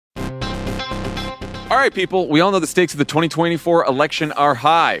All right, people, we all know the stakes of the 2024 election are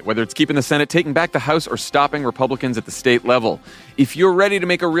high, whether it's keeping the Senate, taking back the House, or stopping Republicans at the state level. If you're ready to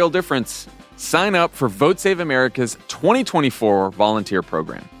make a real difference, sign up for Vote Save America's 2024 volunteer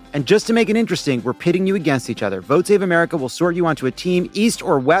program. And just to make it interesting, we're pitting you against each other. Vote Save America will sort you onto a team, east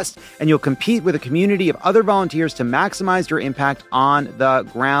or west, and you'll compete with a community of other volunteers to maximize your impact on the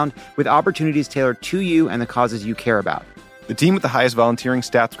ground with opportunities tailored to you and the causes you care about. The team with the highest volunteering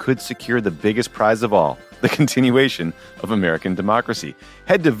stats could secure the biggest prize of all, the continuation of American democracy.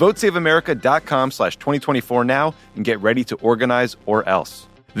 Head to votesaveamerica.com/2024 now and get ready to organize or else.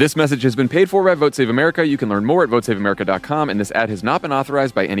 This message has been paid for by Vote Save America. You can learn more at votesaveamerica.com, and this ad has not been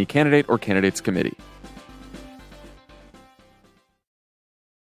authorized by any candidate or candidates committee.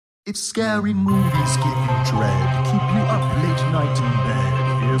 If scary movies give you dread, keep you up late night in bed,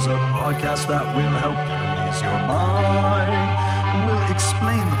 here's a podcast that will help you ease your mind. We'll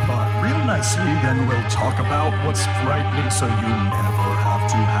explain the plot real nicely, then we'll talk about what's frightening so you never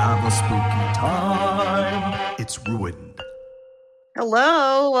have to have a spooky time. It's Ruined.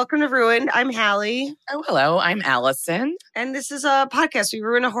 Hello, welcome to Ruined. I'm Halle. Oh, hello, I'm Alison. And this is a podcast. We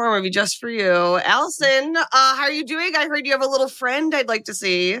ruin a horror movie just for you. Alison, how are you doing? I heard you have a little friend I'd like to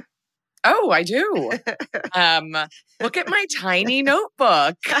see. Oh, I do. Look at my tiny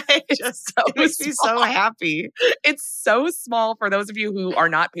notebook. It makes me so happy. It's so small for those of you who are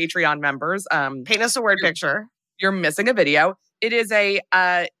not Patreon members. Paint us a word picture. You're missing a video. It is a,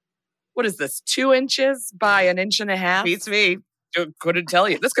 what is this, 2 inches by 1.5 inches? Beats me. Couldn't tell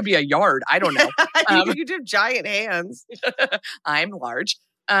you. This could be a yard. I don't know. You do have giant hands. I'm large.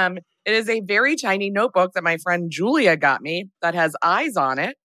 It is a very tiny notebook that my friend Julia got me that has eyes on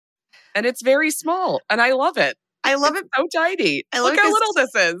it. And it's very small. And I love it. I love it. So tiny. Look how little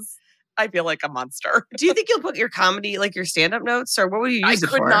this is. I feel like a monster. Do you think you'll put your comedy, like your stand-up notes? Or what would you use it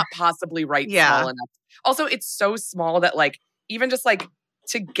for? I could not possibly write small enough. Also, it's so small that like, even just like,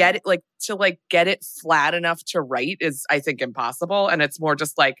 to get it flat enough to write is, I think, impossible. And it's more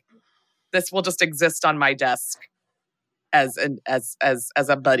just like, this will just exist on my desk as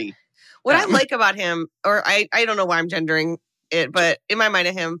a buddy. What I like about him, or I don't know why I'm gendering it, but in my mind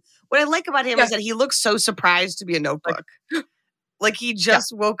of him, what I like about him is that he looks so surprised to be a notebook. Like he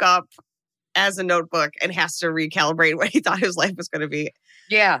just woke up as a notebook and has to recalibrate what he thought his life was going to be.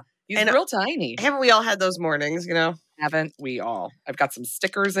 Yeah. He's real tiny. Haven't we all had those mornings, you know? Haven't we all? I've got some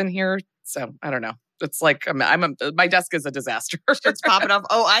stickers in here. So I don't know. It's like, my desk is a disaster. It's popping off.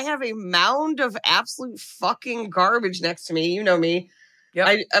 Oh, I have a mound of absolute fucking garbage next to me. You know me. Yep.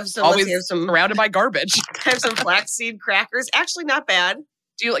 I have some, always surrounded by garbage. I have some flaxseed crackers. Actually, not bad.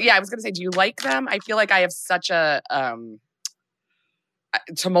 I was going to say, do you like them? I feel like I have such a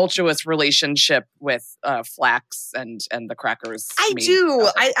tumultuous relationship with flax and the crackers. I do.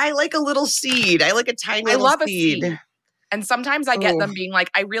 I like a little seed. I like a tiny little seed. A seed. And sometimes I get them being like,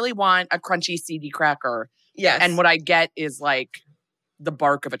 I really want a crunchy, seedy cracker. Yes. And what I get is like the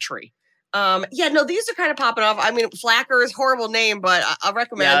bark of a tree. These are kind of popping off. I mean, Flacker is a horrible name, but I'll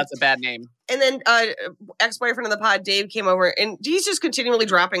recommend. Yeah, that's a bad name. And then ex-boyfriend of the pod, Dave, came over and he's just continually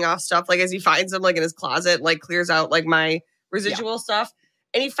dropping off stuff. Like as he finds them like in his closet, like clears out like my residual stuff.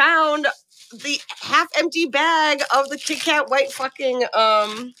 And he found the half-empty bag of the Kit Kat white fucking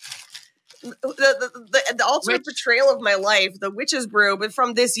the ultimate betrayal of my life, the witch's brew, but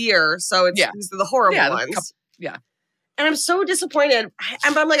from this year. So these are the horrible ones. And I'm so disappointed.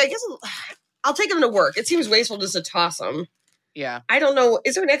 I'm like, I guess I'll take them to work. It seems wasteful just to toss them. Yeah. I don't know.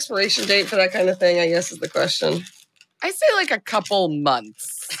 Is there an expiration date for that kind of thing? I guess is the question. I say like a couple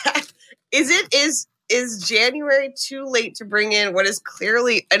months. Is January too late to bring in what is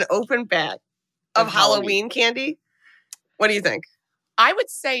clearly an open bag of Halloween candy? What do you think? I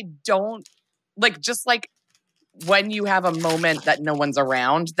would say don't, just when you have a moment that no one's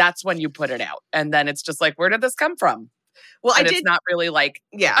around, that's when you put it out. And then it's just like, where did this come from? Well, it's not really like,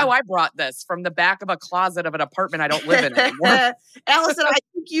 I brought this from the back of a closet of an apartment I don't live in anymore. Allison, I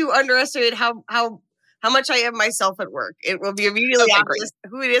think you underestimate how much I am myself at work. It will be immediately obvious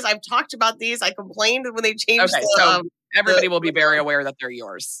who it is. I've talked about these. I complained when they changed. Okay, so everybody will be very aware that they're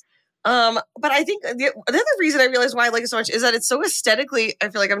yours. But I think the other reason I realized why I like it so much is that it's so aesthetically, I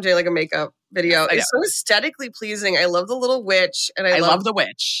feel like I'm doing like a makeup video. It's so aesthetically pleasing. I love the little witch. And I love the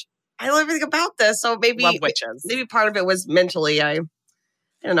witch. I love everything about this. So maybe part of it was mentally, I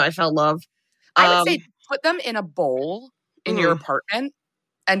don't know, I felt love. I would say put them in a bowl in your apartment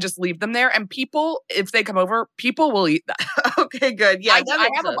and just leave them there. And people, if they come over, people will eat them. Okay, good. Yeah,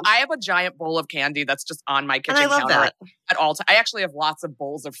 I have a giant bowl of candy that's just on my kitchen counter at all times. I actually have lots of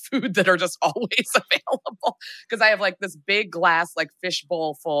bowls of food that are just always available because I have like this big glass like fish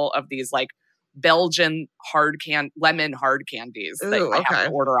bowl full of these like Belgian lemon hard candies that I have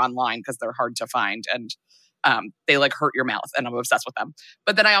to order online because they're hard to find and they like hurt your mouth, and I'm obsessed with them.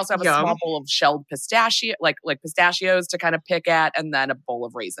 But then I also have a small bowl of shelled pistachio, like pistachios to kind of pick at, and then a bowl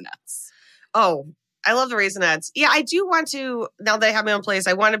of Raisinets. Oh, I love the Raisinets. Yeah, I do want to, now that I have my own place,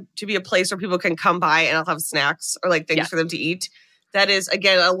 I want it to be a place where people can come by and I'll have snacks or like things for them to eat. That is,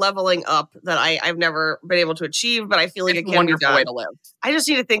 again, a leveling up that I've never been able to achieve, but I feel like it can be done. Way to live. I just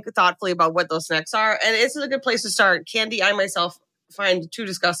need to think thoughtfully about what those snacks are. And it's a good place to start. Candy, I myself find too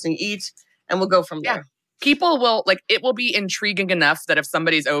disgusting to eat, and we'll go from there. People will, like, it will be intriguing enough that if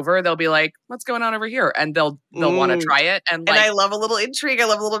somebody's over, they'll be like, what's going on over here? And they'll want to try it. And I love a little intrigue. I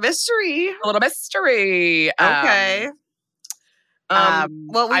love a little mystery. Okay. Well, I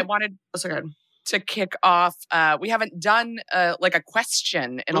wanted to kick off. We haven't done like a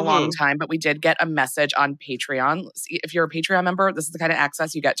question in a long time, but we did get a message on Patreon. If you're a Patreon member, this is the kind of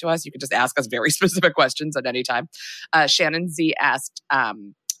access you get to us. You can just ask us very specific questions at any time. Shannon Z asked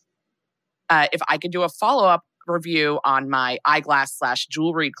if I could do a follow-up review on my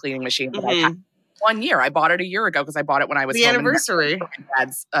eyeglass/jewelry cleaning machine that I had 1 year. I bought it a year ago because I bought it when I was the anniversary for my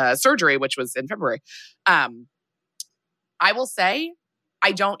dad's surgery, which was in February. I will say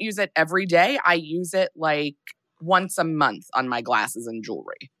I don't use it every day. I use it like once a month on my glasses and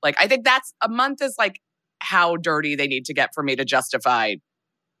jewelry. Like I think a month is like how dirty they need to get for me to justify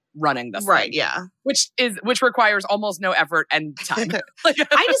running this thing. Yeah. Which requires almost no effort and time.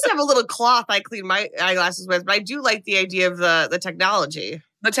 I just have a little cloth I clean my eyeglasses with, but I do like the idea of the technology.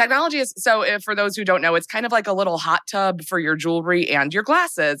 The technology is, for those who don't know, it's kind of like a little hot tub for your jewelry and your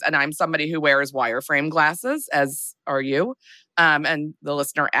glasses. And I'm somebody who wears wireframe glasses, as are you. And the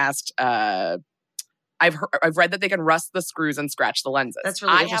listener asked, I've read that they can rust the screws and scratch the lenses. That's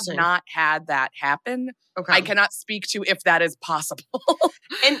really interesting. I have not had that happen. Okay. I cannot speak to if that is possible.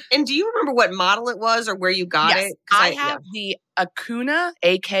 and do you remember what model it was or where you got it? I have the Acuna,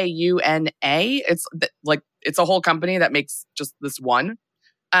 Akuna. It's a whole company that makes just this one.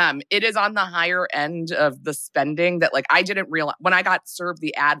 It is on the higher end of the spending that like I didn't realize when I got served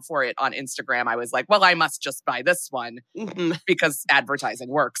the ad for it on Instagram. I was like, well, I must just buy this one because advertising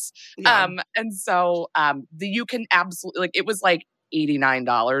works. Yeah. And so you can absolutely it was like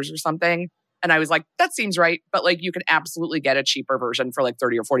 $89 or something. And I was like, that seems right. But like you can absolutely get a cheaper version for like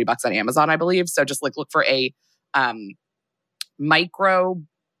 $30 or $40 on Amazon, I believe. So just like look for a micro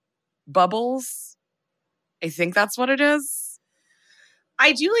bubbles. I think that's what it is.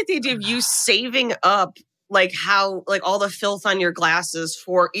 I do like the idea of you saving up like how like all the filth on your glasses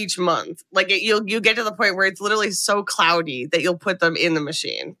for each month. Like you'll get to the point where it's literally so cloudy that you'll put them in the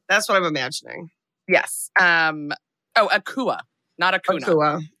machine. That's what I'm imagining. Yes. Akua, not Acuna.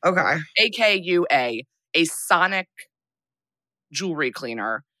 Akua. Okay. Akua, a sonic jewelry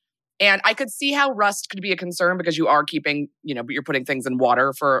cleaner. And I could see how rust could be a concern because you are keeping, you're putting things in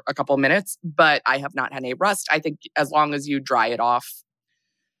water for a couple minutes, but I have not had any rust. I think as long as you dry it off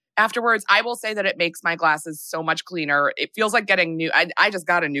afterwards, I will say that it makes my glasses so much cleaner. It feels like getting new. I just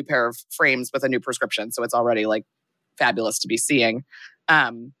got a new pair of frames with a new prescription, so it's already like fabulous to be seeing.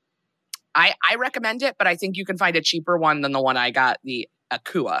 I recommend it, but I think you can find a cheaper one than the one I got, the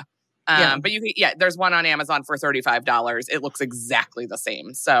Akua. But there's one on Amazon for $35. It looks exactly the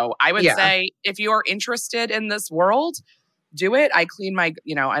same. So I would say if you're interested in this world, do it. I clean my,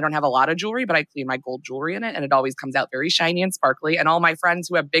 I don't have a lot of jewelry, but I clean my gold jewelry in it and it always comes out very shiny and sparkly. And all my friends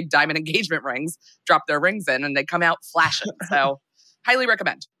who have big diamond engagement rings drop their rings in and they come out flashing. So highly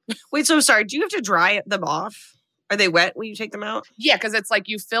recommend. Wait, so sorry, do you have to dry them off? Are they wet when you take them out? Yeah, because it's like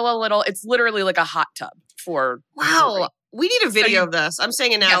you fill a little, it's literally like a hot tub for jewelry. We need a video of this. I'm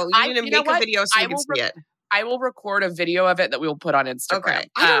saying it now. Yes, you need to make a video so you can see it. I will record a video of it that we will put on Instagram. Okay.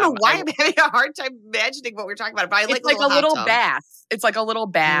 I don't know why I'm having a hard time imagining what we're talking about, but I like a little bath. It's like a little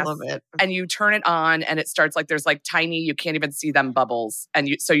bath. I love it. And you turn it on and it starts like there's like tiny, you can't even see them bubbles. And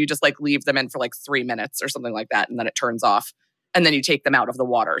you just like leave them in for like 3 minutes or something like that. And then it turns off. And then you take them out of the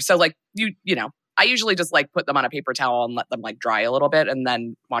water. So like I usually just like put them on a paper towel and let them like dry a little bit and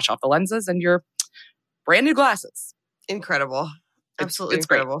then wash off the lenses and your brand new glasses. Incredible. Absolutely it's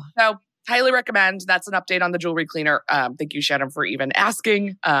incredible. Great. So highly recommend. That's an update on the jewelry cleaner. Thank you, Shannon, for even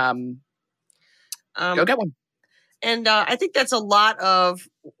asking. Go get one. And I think that's a lot of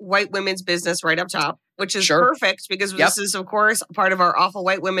white women's business right up top, which is perfect because this is, of course, part of our Awful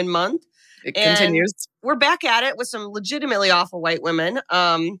White Women Month. It continues. we're back at it with some legitimately awful white women.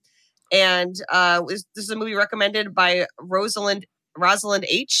 This is a movie recommended by Rosalind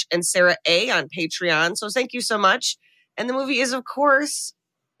H. and Sarah A. on Patreon. So thank you so much. And the movie is, of course,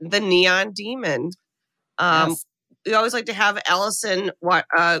 The Neon Demon. Yes. We always like to have Alison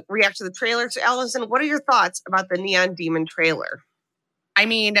react to the trailer. So, Alison, what are your thoughts about the Neon Demon trailer? I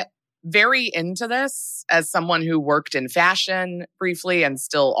mean, very into this as someone who worked in fashion briefly and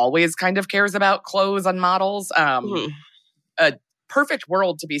still always kind of cares about clothes and models. A perfect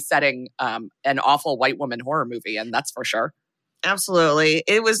world to be setting an awful white woman horror movie, and that's for sure. Absolutely.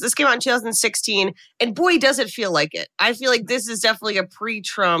 This came out in 2016, and boy, does it feel like it. I feel like this is definitely a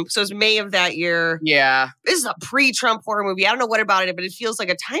pre-Trump. So it's May of that year. Yeah. This is a pre-Trump horror movie. I don't know what about it, but it feels like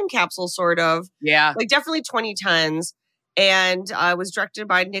a time capsule, sort of. Yeah. Like definitely 2010s. And was directed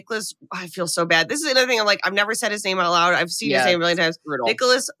by Nicholas. I feel so bad. This is another thing. I'm like, I've never said his name out loud. I've seen his name a million times. Brutal.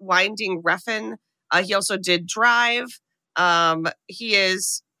 Nicholas Winding Refn. He also did Drive.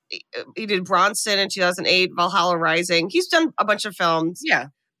 He did Bronson in 2008, Valhalla Rising. He's done a bunch of films. Yeah.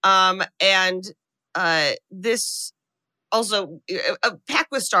 This also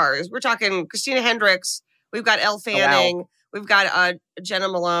packed with stars. We're talking Christina Hendricks. We've got Elle Fanning. Wow. We've got Jenna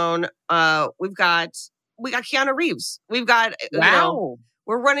Malone. We've got Keanu Reeves. We've got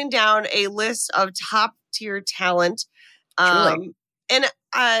we're running down a list of top tier talent. Truly.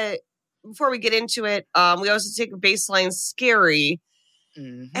 Before we get into it, we also take a baseline scary.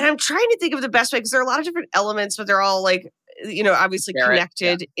 Mm-hmm. And I'm trying to think of the best way because there are a lot of different elements, but they're all like, obviously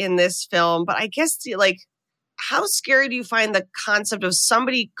connected in this film. But I guess how scary do you find the concept of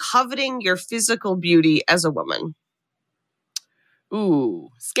somebody coveting your physical beauty as a woman? Ooh,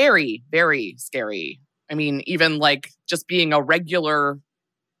 scary, very scary. I mean, even like just being a regular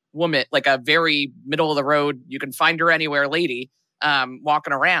woman, like a very middle of the road, you can find her anywhere lady,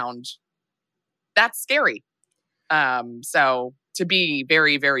 walking around, that's scary. So to be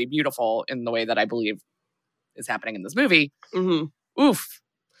very, very beautiful in the way that I believe is happening in this movie, oof.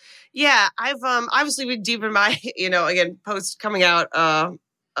 Yeah, I've obviously been deep in my, again, post coming out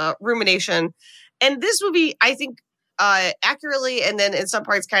rumination. And this movie, I think, accurately, and then in some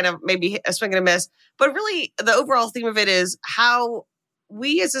parts kind of maybe a swing and a miss. But really, the overall theme of it is how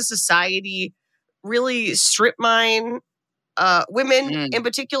we as a society really strip mine women in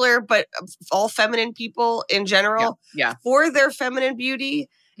particular, but all feminine people in general for their feminine beauty.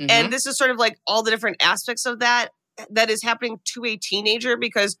 Mm-hmm. And this is sort of like all the different aspects of that is happening to a teenager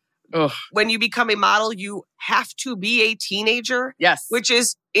because when you become a model, you have to be a teenager. Yes. Which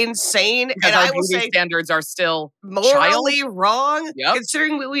is insane. Because and our I will say standards are still morally wrong, yep.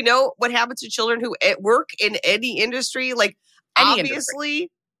 Considering we know what happens to children who work in any industry. Like,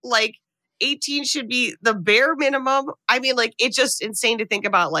 obviously, like 18 should be the bare minimum. I mean, like, it's just insane to think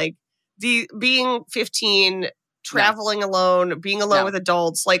about, like, being 15, traveling alone, being alone with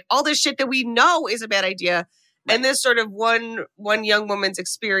adults, like all this shit that we know is a bad idea. Right. And this sort of one young woman's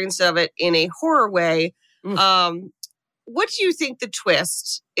experience of it in a horror way. What do you think the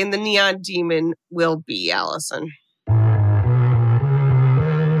twist in The Neon Demon will be, Alison?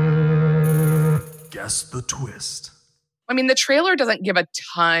 Guess the twist. I mean, the trailer doesn't give a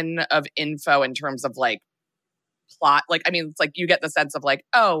ton of info in terms of like plot. Like, I mean, it's like you get the sense of like,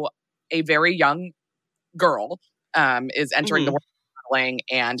 oh, a very young girl is entering the world of modeling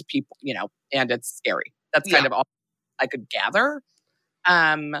and people, and it's scary. That's kind of all I could gather.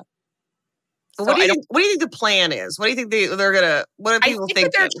 So what do you think the plan is? What do you think they're gonna? What are people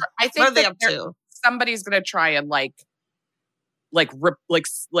thinking? I think what are they up to? Somebody's gonna try and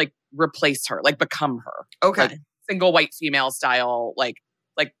replace her, like become her. Okay, like, single white female style. Like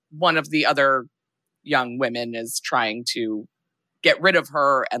one of the other young women is trying to get rid of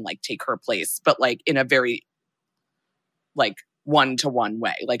her and like take her place, but like in a very like one-to-one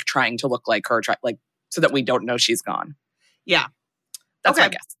way, like trying to look like her, so that we don't know she's gone. Yeah. That's my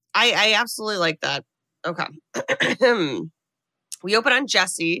guess. I absolutely like that. Okay. We open on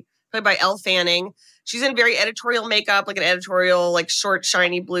Jessie, played by Elle Fanning. She's in very editorial makeup, like an editorial, like short,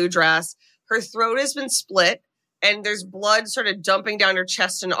 shiny blue dress. Her throat has been split, and there's blood sort of dumping down her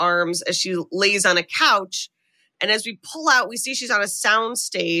chest and arms as she lays on a couch. And as we pull out, we see she's on a sound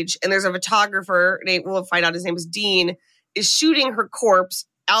stage, and there's a photographer, we'll find out his name is Dean, is shooting her corpse.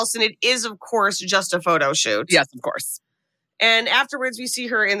 Alison, it is, of course, just a photo shoot. Yes, of course. And afterwards, we see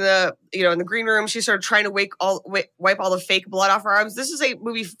her in the green room. She's sort of trying to wipe all the fake blood off her arms. This is a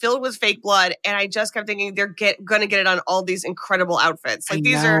movie filled with fake blood, and I just kept thinking they're going to get it on all these incredible outfits. Like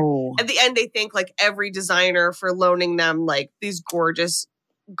these are at the end, they think like every designer for loaning them like these gorgeous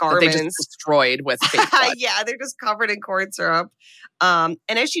garments that they just destroyed with fake blood. Yeah, they're just covered in corn syrup. And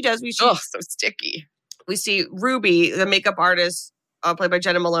as she does, we see so sticky. we see Ruby, the makeup artist, played by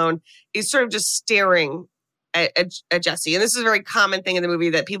Jenna Malone, is sort of just staring at Jessie. And this is a very common thing in the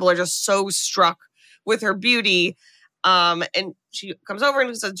movie that people are just so struck with her beauty. And she comes over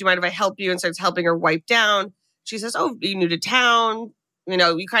and says, do you mind if I help you? And starts helping her wipe down. She says, oh, are you new to town? You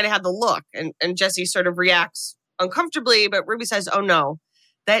know, you kind of have the look. And Jessie sort of reacts uncomfortably, but Ruby says, oh no,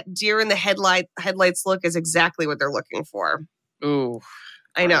 that deer in the headlights look is exactly what they're looking for. Ooh.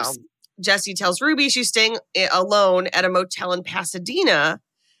 I know. Jessie tells Ruby she's staying alone at a motel in Pasadena.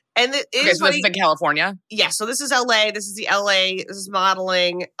 And so this is in California? Yeah, so this is LA. This is the LA. This is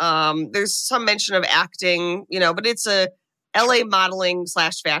modeling. There's some mention of acting, you know, but it's a LA modeling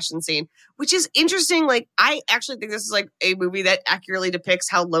 / fashion scene, which is interesting. Like, I actually think this is like a movie that accurately depicts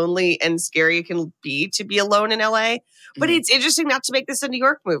how lonely and scary it can be to be alone in LA. But it's interesting not to make this a New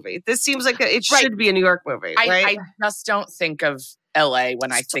York movie. This seems like it should be a New York movie, right? I just don't think of LA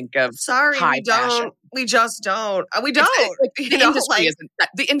when I think of high fashion. We just don't. We don't. Like,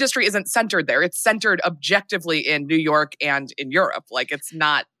 the industry isn't centered there. It's centered objectively in New York and in Europe. Like, it's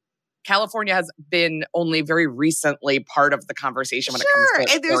not. California has been only very recently part of the conversation when it comes to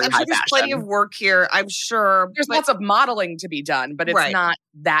I'm sure there's plenty of work here. I'm sure there's lots of modeling to be done, but it's not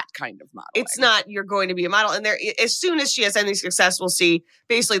that kind of modeling. It's not. You're going to be a model, and there, as soon as she has any success, we'll see.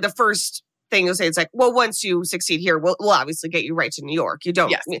 Basically, the first thing you'll say it's like, well, once you succeed here, we'll obviously get you right to New York. You don't.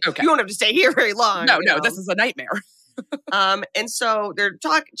 Yes, okay. You don't have to stay here very long. No, this is a nightmare. And so they're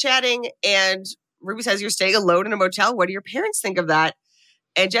chatting, and Ruby says, "You're staying alone in a motel. What do your parents think of that?"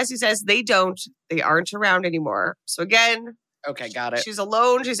 And Jessie says they don't. They aren't around anymore. So again, okay, got it. She's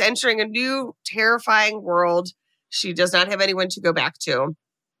alone. She's entering a new, terrifying world. She does not have anyone to go back to.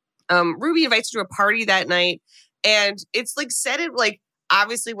 Ruby invites her to a party that night, and it's like set in like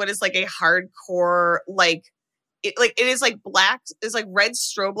obviously what is like a hardcore it is like black. It's like red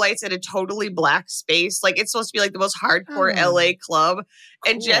strobe lights in a totally black space. Like it's supposed to be like the most hardcore LA club.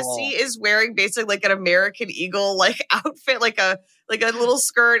 Cool. And Jessie is wearing basically like an American Eagle like outfit, like a little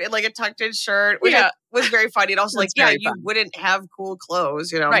skirt and like a tucked in shirt, which was very funny. And also like, you wouldn't have cool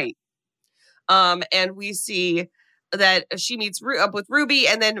clothes, you know? Right. And we see that she meets up with Ruby,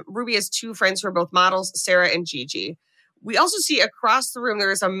 and then Ruby has two friends who are both models, Sarah and Gigi. We also see across the room,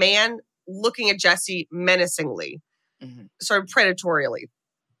 there is a man looking at Jessie menacingly, sort of predatorially.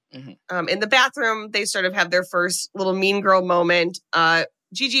 In the bathroom, they sort of have their first little mean girl moment.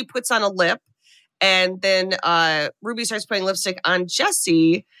 Gigi puts on a lip, and then Ruby starts putting lipstick on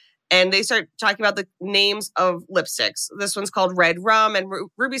Jessie, and they start talking about the names of lipsticks. This one's called Red Rum, and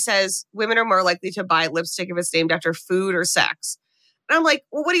Ruby says women are more likely to buy lipstick if it's named after food or sex. And I'm like,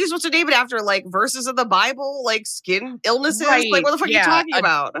 well, what are you supposed to name it after? Like verses of the Bible? Like skin illnesses? Right. Like what the fuck are you talking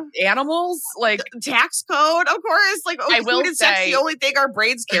about? Animals? Like tax code, of course. Like food and sex the only thing our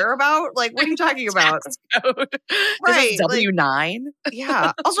brains care about? Like what are you talking about? Code. Right. This is W9?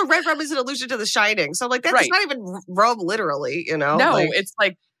 Yeah. Also, Red Rum is an allusion to The Shining. So like that's not even rum literally, you know? No, it's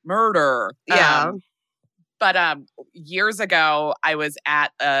like murder. Yeah. But years ago, I was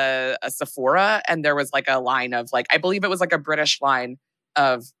at a Sephora, and there was like a line of like, I believe it was like a British line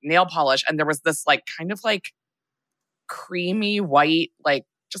of nail polish, and there was this like kind of like creamy white, like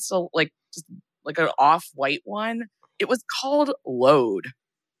just like an off white one. It was called Load.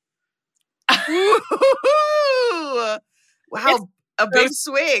 Wow, a big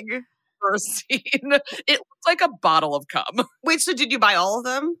swing. First scene. It looked like a bottle of cum. Wait, so did you buy all of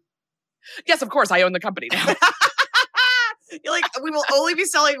them? Yes, of course. I own the company now. You're like, we will only be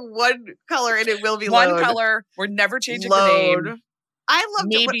selling one color, and it will be one Load. color. We're never changing Load. the name. I love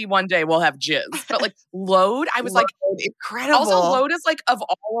maybe one day we'll have jizz, but like Load, I was Load, like incredible. Also, Load is like of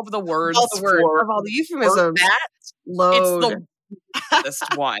all of the words, of all the euphemisms. Load. It's the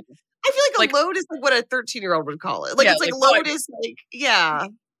best one. I feel like a load is like what a 13-year-old would call it. Like it's like load is like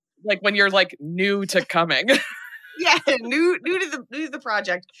like when you're like new to coming. Yeah, new to the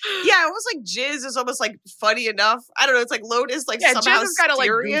project. Yeah, almost like jizz is almost like funny enough. I don't know. It's like load is like somehow jizz is kind of like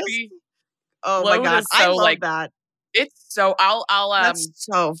goofy. Oh my god, I love that. It's so I'll that's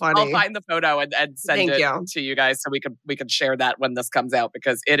so funny. I'll find the photo and send it to you guys so we can share that when this comes out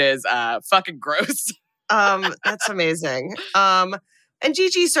because it is fucking gross. That's amazing. And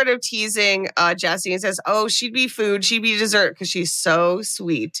Gigi's sort of teasing Jessie and says, "Oh, she'd be food, she'd be dessert because she's so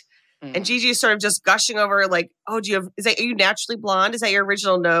sweet." And Gigi is sort of just gushing over, like, "Oh, are you naturally blonde? Is that your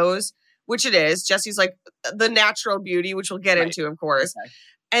original nose?" Which it is. Jessie's like the natural beauty, which we'll get into, of course. Okay.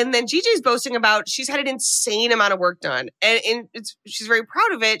 And then Gigi's boasting about she's had an insane amount of work done, and she's very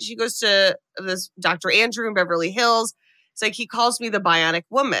proud of it. She goes to this Dr. Andrew in Beverly Hills. It's like he calls me the bionic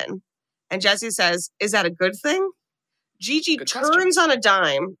woman, and Jessie says, "Is that a good thing?" Gigi turns on a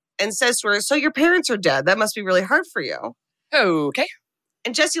dime and says to her, so your parents are dead. That must be really hard for you. Okay.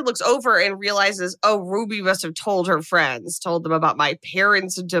 And Jessie looks over and realizes, oh, Ruby must have told her friends, told them about my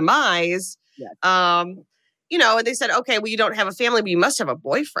parents' demise. Yes. And they said, okay, well, you don't have a family, but you must have a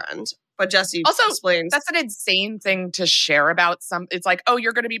boyfriend. But Jessie also explains. That's an insane thing to share about it's like, oh,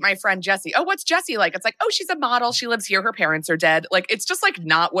 you're going to meet my friend Jessie. Oh, what's Jessie like? It's like, oh, she's a model. She lives here. Her parents are dead. Like, it's just like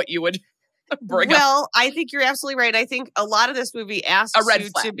not what you would bring up. Well, I think you're absolutely right. I think a lot of this movie asks you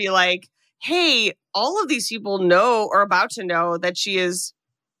to be like, hey, all of these people know or about to know that she is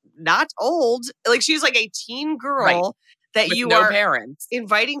not old. Like, she's like a teen girl that with you no are parents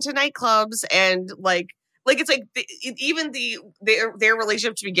inviting to nightclubs, and like it's like their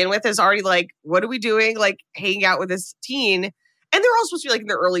relationship to begin with is already like, what are we doing? Like, hanging out with this teen, and they're all supposed to be like in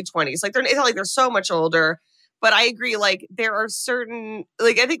their early 20s. Like, it's not like they're so much older. But I agree, like, there are certain,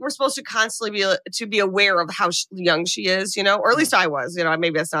 like, I think we're supposed to constantly be aware of how young she is, or at least I was,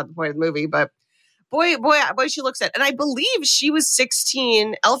 maybe that's not the point of the movie, but boy, she looks at, and I believe she was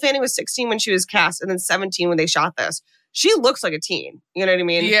 16. Elle Fanning was 16 when she was cast, and then 17 when they shot this. She looks like a teen. You know what I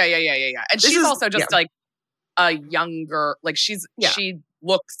mean? Yeah. And she's also just like a younger, like she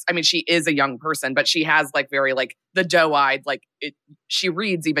looks, I mean, she is a young person, but she has like very like the doe-eyed, like she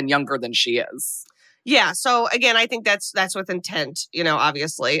reads even younger than she is. Yeah. So again, I think that's with intent,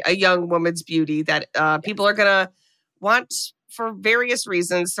 obviously a young woman's beauty that people are going to want for various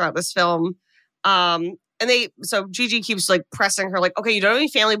reasons throughout this film. So Gigi keeps like pressing her like, okay, you don't have any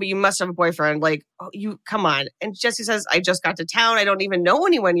family, but you must have a boyfriend. Like, oh, you come on. And Jessie says, I just got to town. I don't even know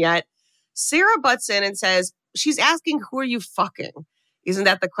anyone yet. Sarah butts in and says, she's asking, who are you fucking? Isn't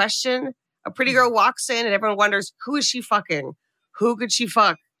that the question? A pretty girl walks in and everyone wonders, who is she fucking? Who could she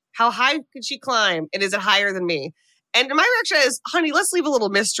fuck? How high could she climb? And is it higher than me? And my reaction is, honey, let's leave a little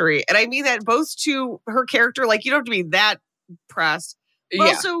mystery. And I mean that both to her character, like, you don't have to be that pressed. But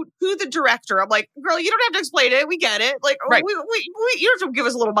also to the director. I'm like, girl, you don't have to explain it. We get it. Like, right. we you don't have to give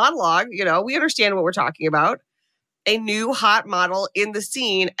us a little monologue. We understand what we're talking about. A new hot model in the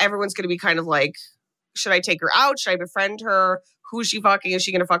scene. Everyone's going to be kind of like, should I take her out? Should I befriend her? Who's she fucking? Is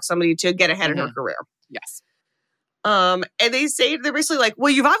she going to fuck somebody to get ahead in her career? Yes. And they're basically like,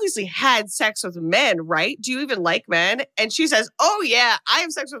 well, you've obviously had sex with men, right? Do you even like men? And she says, oh yeah, I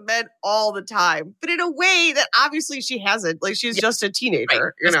have sex with men all the time, but in a way that obviously she hasn't. Like, she's just a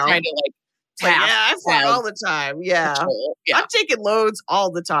teenager, Kind of like, yeah, I fuck all the time. Yeah. I'm taking loads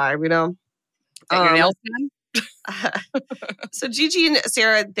all the time, Your nails done? So Gigi and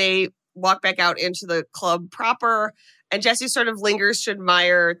Sarah, they walk back out into the club proper, and Jessie sort of lingers to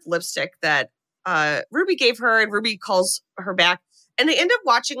admire the lipstick that Ruby gave her, and Ruby calls her back, and they end up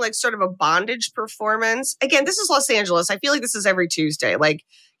watching like sort of a bondage performance. Again, this is Los Angeles. I feel like this is every Tuesday. Like,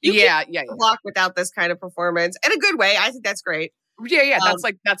 you can't walk without this kind of performance in a good way. I think that's great. Yeah.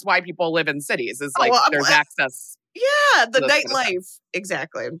 That's why people live in cities. Is like there's access. Yeah, the nightlife.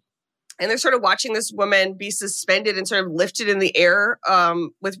 Exactly. And they're sort of watching this woman be suspended and sort of lifted in the air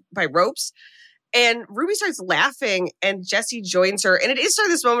by ropes. And Ruby starts laughing, and Jessie joins her. And it is sort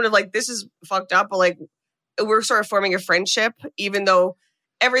of this moment of like, this is fucked up, but like, we're sort of forming a friendship, even though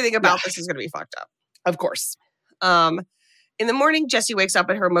everything about this is going to be fucked up. Of course. In the morning, Jessie wakes up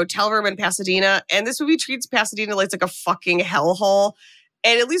at her motel room in Pasadena, and this movie treats Pasadena like it's like a fucking hellhole.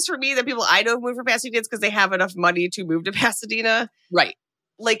 And at least for me, the people I know who move from Pasadena, it's because they have enough money to move to Pasadena. Right.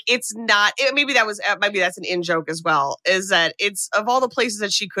 Like, it's not, maybe that's an in-joke as well, is that it's, of all the places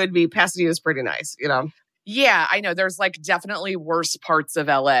that she could be, Pasadena's pretty nice, Yeah, I know. There's like definitely worse parts of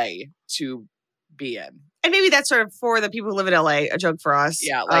LA to be in. And maybe that's sort of for the people who live in LA, a joke for us.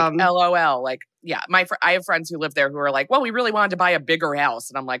 Yeah, like LOL. Like, yeah, I have friends who live there who are like, well, we really wanted to buy a bigger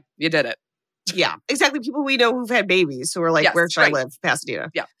house. And I'm like, you did it. Yeah, exactly. People we know who've had babies who are like, where should I live? Pasadena.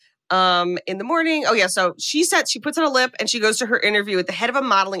 Yeah. In the morning, so she puts on a lip and she goes to her interview with the head of a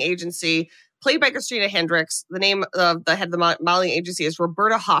modeling agency, played by Christina Hendricks. The name of the head of the modeling agency is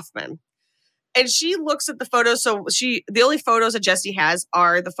Roberta Hoffman. And she looks at the photos. So the only photos that Jessie has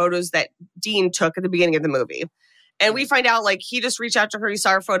are the photos that Dean took at the beginning of the movie. And we find out, like, he just reached out to her. He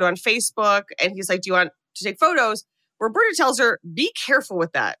saw her photo on Facebook and he's like, do you want to take photos? Roberta tells her, be careful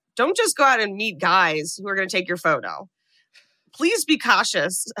with that. Don't just go out and meet guys who are going to take your photo. Please be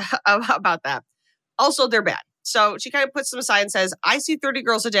cautious about that. Also, they're bad. So she kind of puts them aside and says, I see 30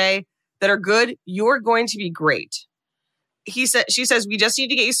 girls a day that are good. You're going to be great. She says, we just need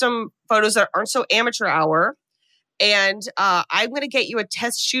to get you some photos that aren't so amateur hour. And I'm going to get you a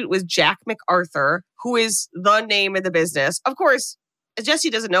test shoot with Jack MacArthur, who is the name of the business. Of course, Jessie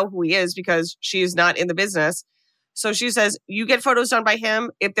doesn't know who he is because she's not in the business. So she says, you get photos done by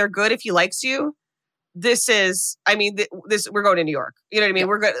him. If they're good, if he likes you, this is, I mean, this we're going to New York. You know what I mean?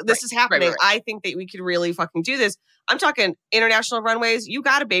 We're good. This is happening. Right. I think that we could really fucking do this. I'm talking international runways. You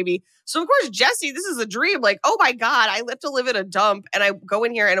got it, baby. So of course, Jesse, this is a dream. Like, oh my God, I live to live in a dump, and I go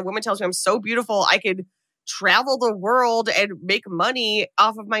in here, and a woman tells me I'm so beautiful, I could travel the world and make money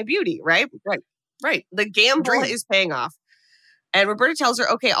off of my beauty. Right. The gamble is paying off. And Roberta tells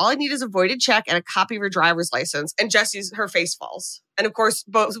her, okay, all I need is a voided check and a copy of her driver's license. And her face falls. And of course,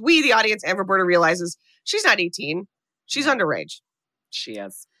 both we, the audience, and Roberta realizes she's not 18. She's underage. She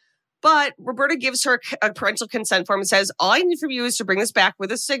is. But Roberta gives her a parental consent form and says, all I need from you is to bring this back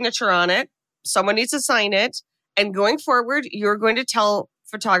with a signature on it. Someone needs to sign it. And going forward, you're going to tell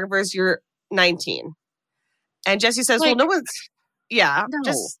photographers you're 19. And Jesse says, well, no one's... Yeah.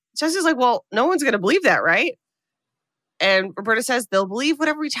 No. Jesse's like, well, no one's going to believe that, right? And Roberta says they'll believe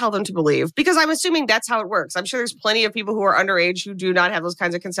whatever we tell them to believe, because I'm assuming that's how it works. I'm sure there's plenty of people who are underage who do not have those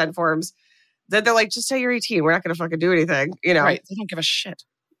kinds of consent forms that they're like, just say you're 18. We're not going to fucking do anything, you know? Right. They don't give a shit.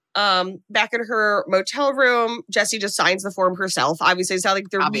 Back in her motel room, Jessie just signs the form herself. Obviously, it's not like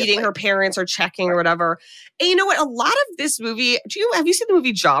they're meeting her parents or checking or whatever. And you know what? A lot of this movie, have you seen the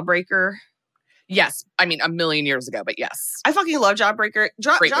movie Jawbreaker? Yes. I mean, a million years ago, but yes. I fucking love Jawbreaker.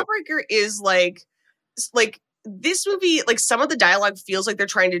 Jawbreaker is like this movie, like some of the dialogue feels like they're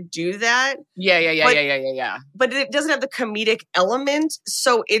trying to do that. Yeah. But it doesn't have the comedic element.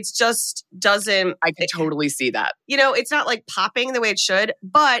 So it's just doesn't. I can totally see that. You know, it's not like popping the way it should,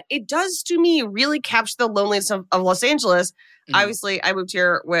 but it does to me really capture the loneliness of Los Angeles. Mm-hmm. Obviously, I moved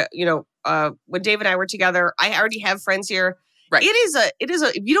here when Dave and I were together. I already have friends here. Right. It is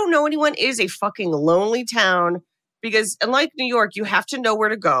a, if you don't know anyone, it is a fucking lonely town, because unlike New York, you have to know where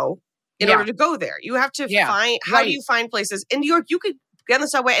to go in order to go there. You have to find, how do you find places? In New York, you could get on the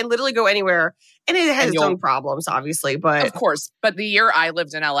subway and literally go anywhere. And it has its own problems, obviously, but. Of course. But the year I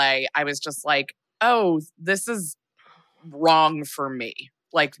lived in LA, I was just like, oh, this is wrong for me.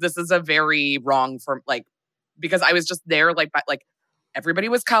 Like, this is a very wrong for, like, because I was just there, like everybody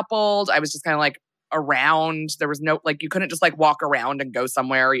was coupled. I was just kind of like around. There was no, like, you couldn't just like walk around and go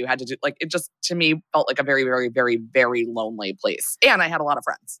somewhere. You had to do, like, it just, to me, felt like a very, very, very, very lonely place. And I had a lot of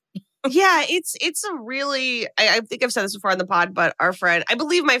friends. Yeah, it's a really, I think I've said this before on the pod, but our friend, I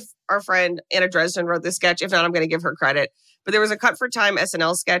believe our friend Anna Dresden wrote this sketch. If not, I'm going to give her credit. But there was a Cut for Time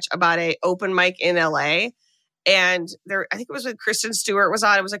SNL sketch about a open mic in LA. And there, I think it was with Kristen Stewart was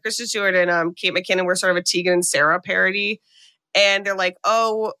on. It was like Kristen Stewart and Kate McKinnon were sort of a Tegan and Sarah parody. And they're like,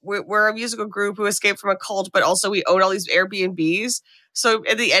 oh, we're a musical group who escaped from a cult, but also we own all these Airbnbs. So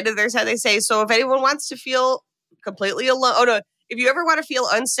at the end of their set, they say, so if anyone wants to feel completely alone, if you ever want to feel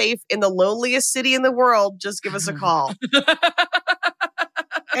unsafe in the loneliest city in the world, just give us a call.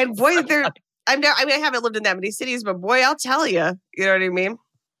 And boy, I haven't lived in that many cities, but boy, I'll tell you, you know what I mean?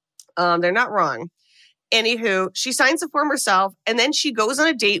 They're not wrong. Anywho, she signs the form herself, and then she goes on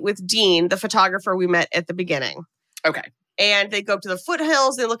a date with Dean, the photographer we met at the beginning. Okay. And they go up to the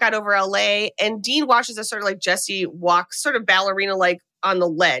foothills, they look out over LA, and Dean watches as sort of like Jessie walks sort of ballerina-like on the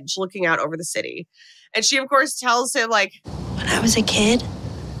ledge, looking out over the city. And she, of course, tells him, like, when I was a kid,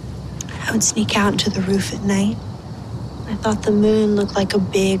 I would sneak out into the roof at night. I thought the moon looked like a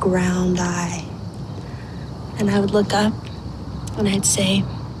big round eye. And I would look up and I'd say,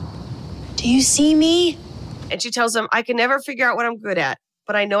 do you see me? And she tells him, I can never figure out what I'm good at,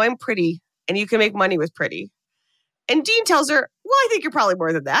 but I know I'm pretty and you can make money with pretty. And Dean tells her, well, I think you're probably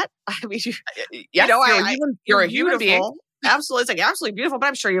more than that. I mean, you're a human being. Absolutely. It's like absolutely beautiful, but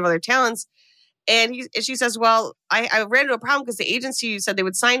I'm sure you have other talents. And she says, well, I ran into a problem because the agency said they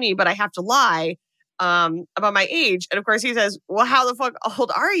would sign me, but I have to lie about my age. And of course he says, well, how the fuck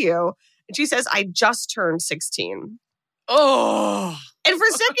old are you? And she says, I just turned 16. Oh. And for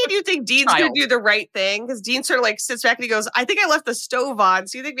a second, you think Dean's going to do the right thing, because Dean sort of like sits back and he goes, I think I left the stove on.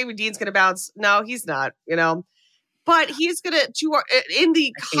 So you think maybe Dean's going to bounce. No, he's not, you know. But he's going to, in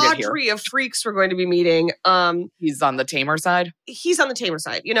the cadre of freaks we're going to be meeting. He's on the tamer side? He's on the tamer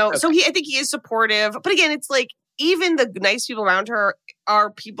side, you know. Okay. So I think he is supportive. But again, it's like, even the nice people around her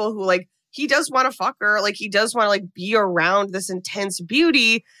are people who, like, he does want to fuck her. Like, he does want to, like, be around this intense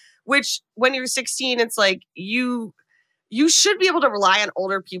beauty, which when you're 16, it's like, you should be able to rely on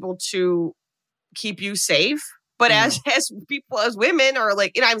older people to keep you safe. But as people, as women, or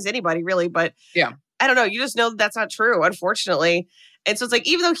like, you know, as anybody really, but yeah. I don't know. You just know that that's not true, unfortunately. And so it's like,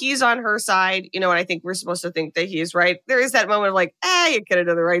 even though he's on her side, you know, and I think we're supposed to think that he is right, there is that moment of like, you could have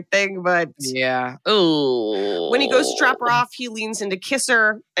done the right thing, but yeah. Ooh. When he goes to drop her off, he leans in to kiss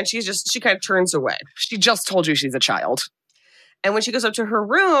her, and she kind of turns away. She just told you she's a child. And when she goes up to her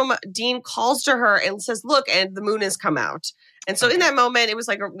room, Dean calls to her and says, look, and the moon has come out. And so in that moment, it was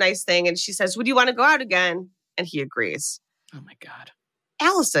like a nice thing. And she says, would you want to go out again? And he agrees. Oh my God.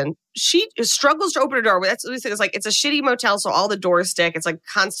 Allison, she struggles to open a door. That's what we say. It's like, it's a shitty motel, so all the doors stick. It's like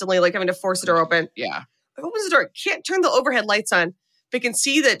constantly like having to force the door open. Yeah. Opens the door, can't turn the overhead lights on, but can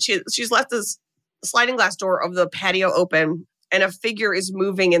see that she's left this sliding glass door of the patio open and a figure is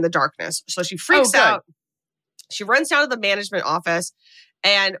moving in the darkness. So she freaks out. She runs down to the management office,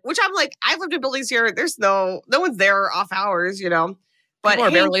 and which I'm like, I've lived in buildings here. There's no one's there off hours, you know. But people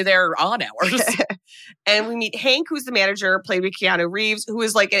are barely there on hours. And we meet Hank, who's the manager, played by Keanu Reeves, who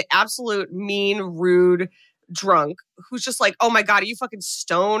is like an absolute mean, rude drunk, who's just like, oh my God, are you fucking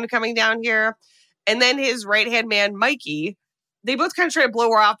stoned coming down here? And then his right-hand man, Mikey, they both kind of try to blow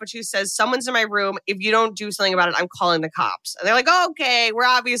her off, but she says, someone's in my room. If you don't do something about it, I'm calling the cops. And they're like, oh, okay, we're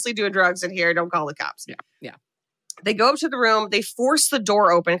obviously doing drugs in here. Don't call the cops. Yeah. They go up to the room. They force the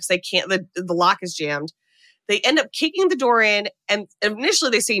door open because they can't, the lock is jammed. They end up kicking the door in, and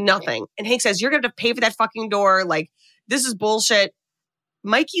initially they say nothing. And Hank says, you're going to have to pay for that fucking door. Like, this is bullshit.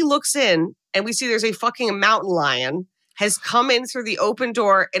 Mikey looks in, and we see there's a fucking mountain lion has come in through the open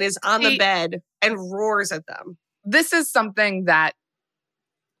door and is on the bed and roars at them. This is something that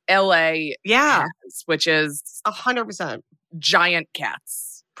LA has, which is 100% giant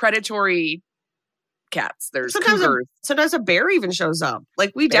cats, predatory cats. There's sometimes cougars. Sometimes a bear even shows up.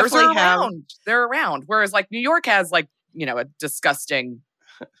 Like we Bears definitely have. Around. They're around. Whereas like New York has like, you know, a disgusting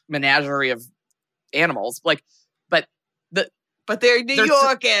menagerie of animals. Like, but they're New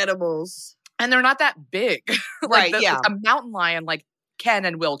York animals. And they're not that big. Right, like a mountain lion like can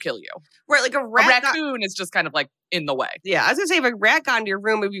and will kill you. Right, like a raccoon is just kind of like in the way. Yeah, I was going to say if a rat got into your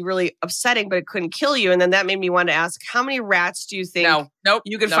room, it would be really upsetting, but it couldn't kill you. And then that made me want to ask, how many rats do you think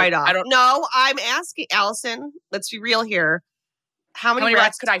you could fight off? No, I'm asking, Allison, let's be real here. How many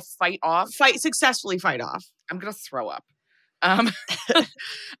rats could I fight off? Successfully fight off. I'm going to throw up. And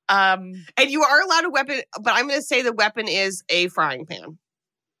you are allowed a weapon, but I'm going to say the weapon is a frying pan.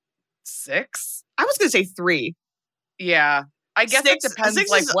 6? I was going to say 3. Yeah. I guess it depends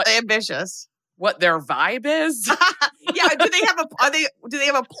like what ambitious. What their vibe is. Yeah, do they have a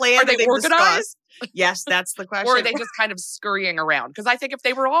plan? Are they organized? Yes, that's the question. Or are they just kind of scurrying around? Because I think if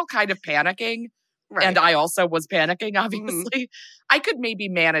they were all kind of panicking, and I also was panicking, obviously, I could maybe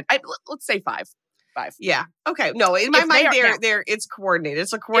manage. Let's say 5. 5. Yeah. Okay. No, in my mind, it's coordinated.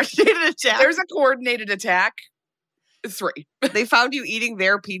 It's a coordinated attack. There's a coordinated attack. 3. They found you eating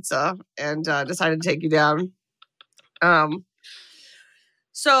their pizza and decided to take you down.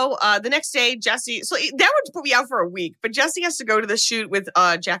 So the next day, Jesse, so that would put me out for a week, but Jesse has to go to the shoot with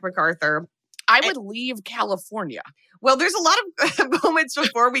Jack MacArthur. I would leave California. Well, there's a lot of moments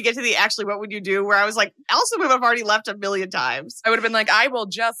before we get to the actually what would you do where I was like, Elsa would have already left a million times. I would have been like, I will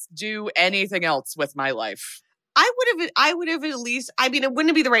just do anything else with my life. I would have at least, I mean, it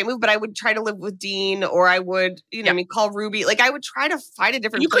wouldn't be the right move, but I would try to live with Dean, or I would, call Ruby. Like I would try to find a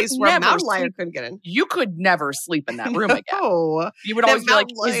different place where a mountain lion couldn't get in. You could never sleep in that room again. No. You would always be like,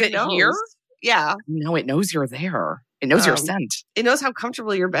 is it here? Yeah. No, it knows you're there. It knows your scent. It knows how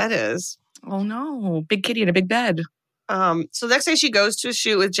comfortable your bed is. Oh no, big kitty in a big bed. So the next day she goes to a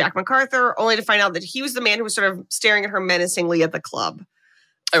shoot with Jack MacArthur, only to find out that he was the man who was sort of staring at her menacingly at the club.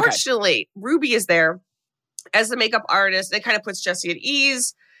 Okay. Fortunately, Ruby is there as the makeup artist. It kind of puts Jesse at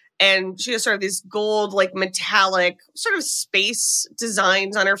ease. And she has sort of these gold, like metallic, sort of space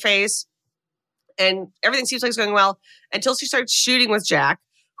designs on her face. And everything seems like it's going well until she starts shooting with Jack,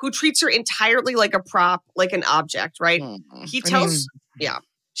 who treats her entirely like a prop, like an object, right? Mm-hmm.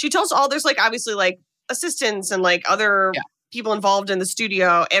 She tells all, there's like obviously like assistants and like other people involved in the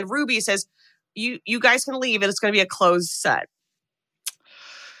studio. And Ruby says, you guys can leave and it's going to be a closed set.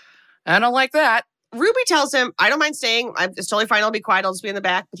 I don't like that. Ruby tells him, I don't mind staying. It's totally fine. I'll be quiet. I'll just be in the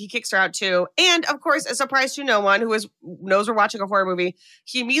back. But he kicks her out too. And of course, a surprise to no one who knows we're watching a horror movie,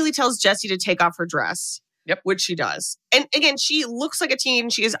 he immediately tells Jessie to take off her dress. Yep. Which she does. And again, she looks like a teen.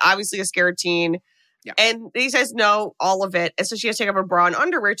 She is obviously a scared teen. Yep. And he says, no, all of it. And so she has to take off her bra and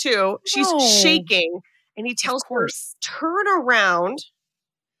underwear too. She's shaking. And he tells her, turn around.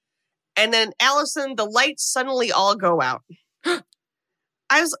 And then Allison, the lights suddenly all go out.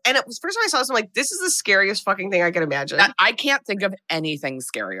 First time I saw this, I'm like, this is the scariest fucking thing I can imagine. I can't think of anything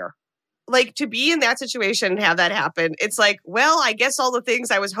scarier. Like, to be in that situation and have that happen, it's like, well, I guess all the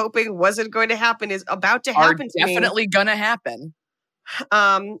things I was hoping wasn't going to happen is about to happen to me. Definitely gonna happen.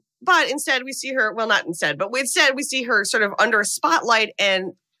 But instead we see her, well, not instead, but instead we see her sort of under a spotlight,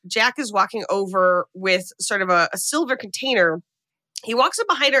 and Jack is walking over with sort of a silver container. He walks up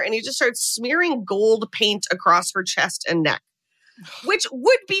behind her and he just starts smearing gold paint across her chest and neck. Which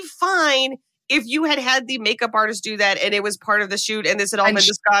would be fine if you had the makeup artist do that and it was part of the shoot and this had all been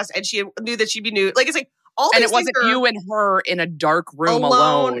discussed and she knew that she'd be nude. Like, it's like all these things. And it wasn't you and her in a dark room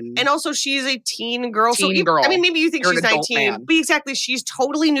alone. And also she's a teen girl. Girl. I mean, maybe you think You're she's 19. But exactly, she's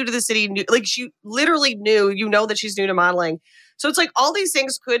totally new to the city. Like, she literally knew, that she's new to modeling. So it's like all these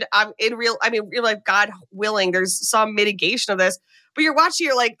things could, real life, God willing, there's some mitigation of this. But you're watching,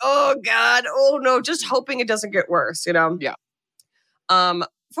 you're like, oh God, oh no, just hoping it doesn't get worse, Yeah.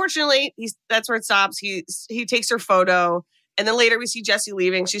 Fortunately, that's where it stops. He takes her photo, and then later we see Jessie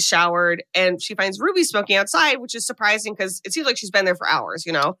leaving. She's showered, and she finds Ruby smoking outside, which is surprising because it seems like she's been there for hours,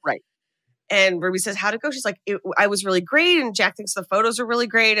 Right. And Ruby says, how'd it go? She's like, I was really great, and Jack thinks the photos are really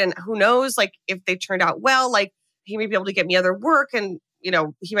great, and who knows, like, if they turned out well, like, he may be able to get me other work, and,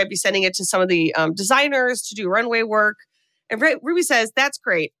 he might be sending it to some of the designers to do runway work. And Ruby says, that's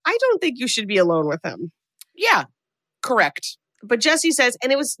great. I don't think you should be alone with him. Yeah, correct. But Jessie says,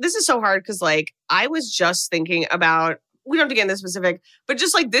 and this is so hard because, like, I was just thinking about, we don't have to get into specific, but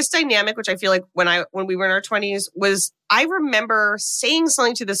just like this dynamic, which I feel like when we were in our 20s, was I remember saying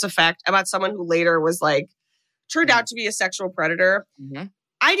something to this effect about someone who later was like, turned out to be a sexual predator. Mm-hmm.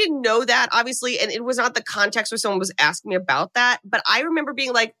 I didn't know that, obviously, and it was not the context where someone was asking me about that. But I remember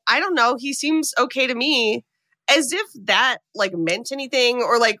being like, I don't know, he seems okay to me, as if that like meant anything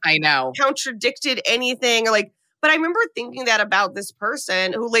or like I know contradicted anything or like. But I remember thinking that about this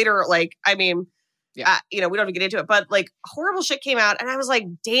person who later, like, I mean, we don't have to get into it, but like horrible shit came out. And I was like,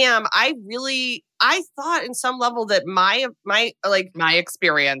 damn, I thought in some level that my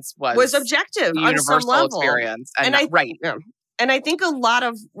experience was objective on some level. Experience. And I think a lot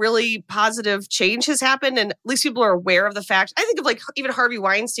of really positive change has happened, and at least people are aware of the fact. I think of like even Harvey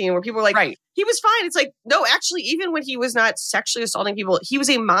Weinstein, where people were like, he was fine. It's like, no, actually, even when he was not sexually assaulting people, he was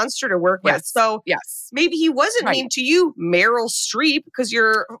a monster to work with. So maybe he wasn't mean to you, Meryl Streep, because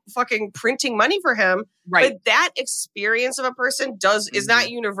you're fucking printing money for him. Right. But that experience of a person is not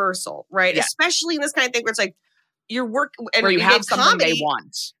universal, right? Yeah. Especially in this kind of thing where it's like your work and where you have something comedy, they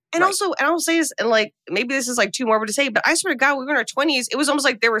want. And also, and I'll say this, and like, maybe this is like too morbid to say, but I swear to God, we were in our 20s. It was almost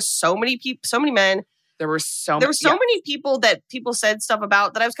like there were so many people, so many men. There were so many people that people said stuff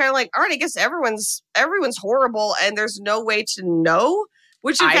about that I was kind of like, all right, I guess everyone's horrible and there's no way to know,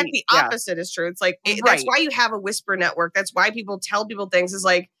 which in fact the opposite is true. It's like, that's why you have a whisper network. That's why people tell people things is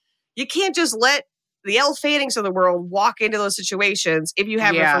like, you can't just let the Elle Fannings of the world walk into those situations if you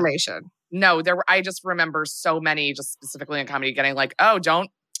have information. No, I just remember so many just specifically in comedy getting like, oh, don't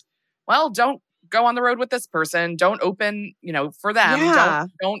go on the road with this person. Don't open, for them. Yeah.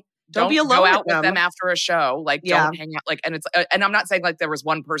 Don't be alone go out with with them after a show. Like, don't hang out. Like, and it's, and I'm not saying like there was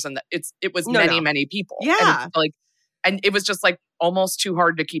one person that it was many people. Yeah. And it was just like almost too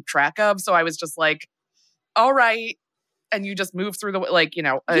hard to keep track of. So I was just like, all right. And you just move through it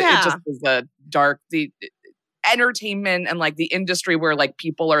just was the entertainment and like the industry where like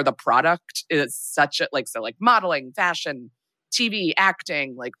people are the product is such a like modeling, fashion, TV,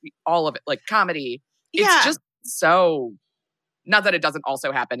 acting, like all of it, like comedy. It's just so, not that it doesn't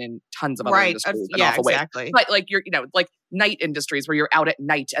also happen in tons of other industries. Exactly. Ways, but like you're, like night industries where you're out at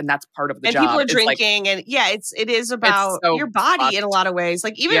night and that's part of the job. And people are drinking it is about your body in a lot of ways.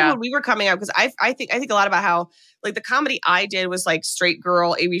 Like even when we were coming out, because I think a lot about how like the comedy I did was like straight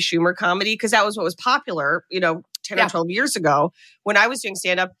girl, Amy Schumer comedy, because that was what was popular, 10 or 12 years ago when I was doing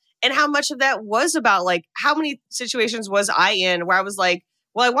stand-up. And how much of that was about like, how many situations was I in where I was like,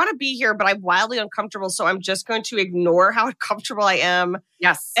 well, I want to be here, but I'm wildly uncomfortable. So I'm just going to ignore how uncomfortable I am.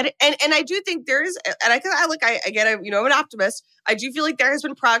 Yes. And I do think there is, and I'm an optimist. I do feel like there has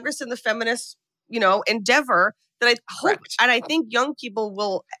been progress in the feminist, endeavor that I hope. And I think young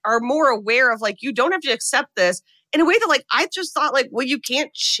people are more aware of like, you don't have to accept this in a way that like, I just thought like, well, you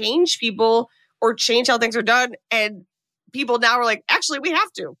can't change people or change how things are done. And people now are like, actually, we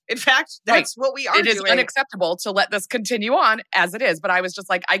have to. In fact, that's what we are doing. It is unacceptable to let this continue on as it is. But I was just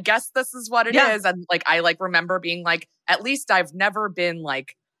like, I guess this is what it is. And like, I like remember being like, at least I've never been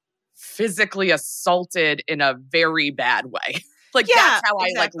like physically assaulted in a very bad way. Like that's how I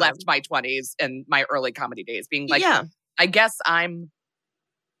like left my 20s and my early comedy days being like, I guess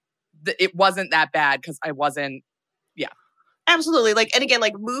it wasn't that bad because I wasn't. Yeah, absolutely. Like, and again,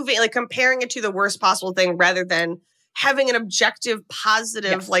 like moving, like comparing it to the worst possible thing rather than having an objective,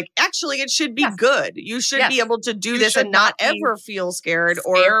 positive, like actually it should be good. You should be able to do this and not ever feel scared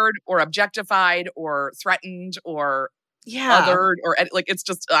or objectified or threatened or othered or like it's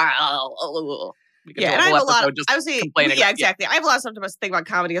just and I have a lot of, I would say, exactly. I have a lot of stuff to think about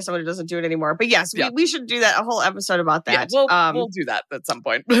comedy as someone who doesn't do it anymore. But yes, we should do a whole episode about that. We'll do that at some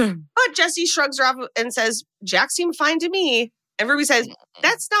point. But Jessie shrugs her off and says, Jack seemed fine to me. And Ruby says,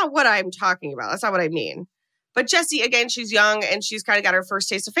 that's not what I'm talking about. That's not what I mean. But Jessie, again, she's young and she's kind of got her first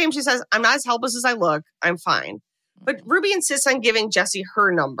taste of fame. She says, I'm not as helpless as I look. I'm fine. But Ruby insists on giving Jessie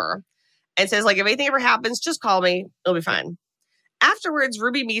her number and says, like, if anything ever happens, just call me. It'll be fine. Afterwards,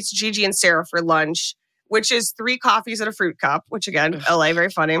 Ruby meets Gigi and Sarah for lunch, which is 3 coffees and a fruit cup, which again, LA, very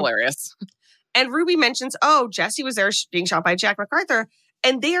funny. Hilarious. And Ruby mentions, Jessie was there being shot by Jack MacArthur.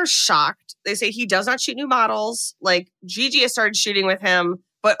 And they are shocked. They say he does not shoot new models. Like, Gigi has started shooting with him,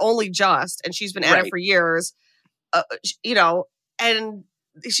 but only just. And she's been at it for years. And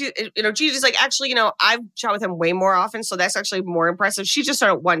Gigi's like, actually, I've shot with him way more often. So that's actually more impressive. She just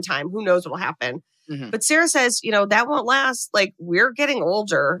started one time. Who knows what will happen? Mm-hmm. But Sarah says, that won't last. Like, we're getting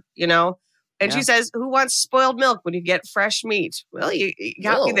older, And she says, who wants spoiled milk when you get fresh meat? Well, you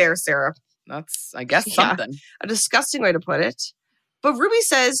got me there, Sarah. That's, I guess, something. A disgusting way to put it. But Ruby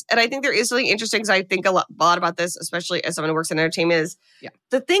says, and I think there is something interesting because I think a lot about this, especially as someone who works in entertainment, is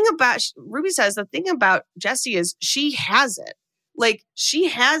Ruby says the thing about Jessie is she has it. Like, she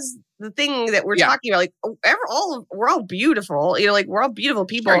has the thing that we're talking about. Like, we're all beautiful. We're all beautiful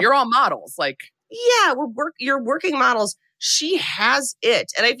people. Sure, you're all models. Like, yeah, you're working models. She has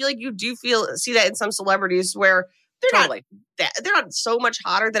it. And I feel like you do see that in some celebrities where they're not so much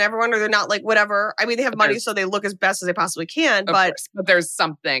hotter than everyone, or they're not like whatever. I mean, they have money, so they look as best as they possibly can. But there's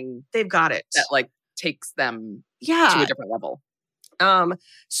something they've got it that like takes them to a different level.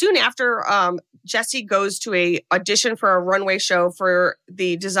 Soon after, Jessie goes to a audition for a runway show for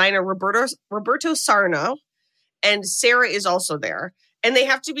the designer Roberto Sarno, and Sarah is also there. And they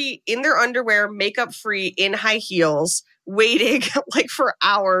have to be in their underwear, makeup free, in high heels, waiting like for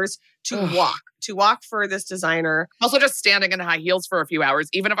hours to walk for this designer. Also just standing in high heels for a few hours,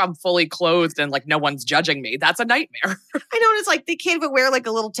 even if I'm fully clothed and like no one's judging me. That's a nightmare. I know. It's like they can't even wear like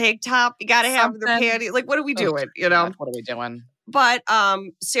a little tank top. You got to have their panties. Like, what are we doing? God, what are we doing? But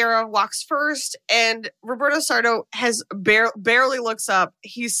Sarah walks first, and Roberto Sarno has barely looks up.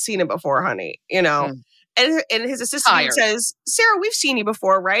 He's seen it before, honey, And his assistant says, Sarah, we've seen you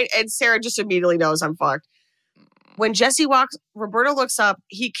before, right? And Sarah just immediately knows I'm fucked. When Jessie walks, Roberto looks up.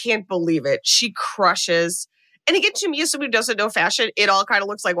 He can't believe it. She crushes. And again, to me, as someone who doesn't know fashion, it all kind of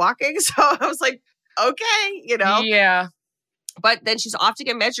looks like walking. So I was like, okay, Yeah. But then she's off to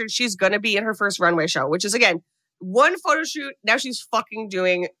get measured. She's going to be in her first runway show, which is, again, one photo shoot. Now she's fucking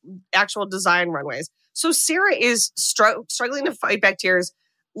doing actual design runways. So Sarah is struggling to fight back tears,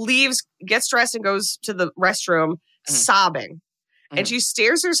 leaves, gets dressed, and goes to the restroom sobbing. And she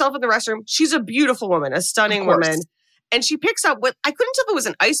stares at herself in the restroom. She's a beautiful woman, a stunning woman. And she picks up what, I couldn't tell if it was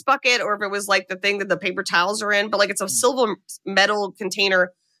an ice bucket or if it was like the thing that the paper towels are in, but like it's a silver metal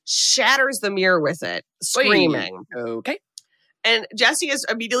container, shatters the mirror with it, screaming. Okay. And Jessie is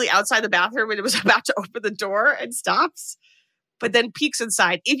immediately outside the bathroom and was about to open the door and stops, but then peeks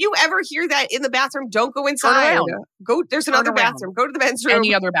inside. If you ever hear that in the bathroom, don't go inside. There's another bathroom. Go to the men's room.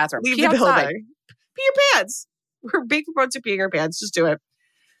 Any other bathroom. Leave the building. Pee your pants. We're big proponents of peeing your pants. Just do it.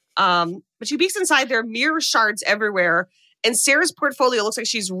 But she peeks inside. There are mirror shards everywhere. And Sarah's portfolio looks like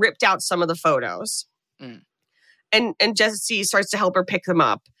she's ripped out some of the photos. And Jessie starts to help her pick them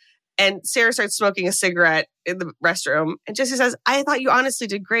up. And Sarah starts smoking a cigarette in the restroom. And Jessie says, I thought you honestly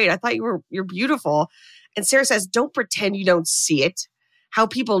did great. I thought you're beautiful. And Sarah says, don't pretend you don't see it. How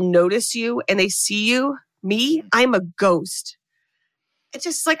people notice you and they see you. Me, I'm a ghost. It's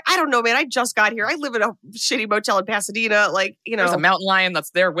just like, I don't know, man. I just got here. I live in a shitty motel in Pasadena. Like, There's a mountain lion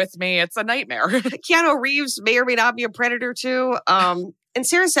that's there with me. It's a nightmare. Keanu Reeves may or may not be a predator too. And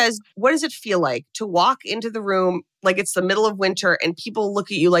Sarah says, what does it feel like to walk into the room like it's the middle of winter and people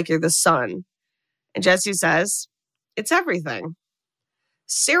look at you like you're the sun? And Jessie says, it's everything.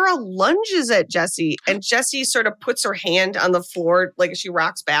 Sarah lunges at Jessie, and Jessie sort of puts her hand on the floor like she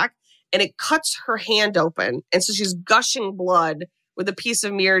rocks back, and it cuts her hand open. And so she's gushing blood with a piece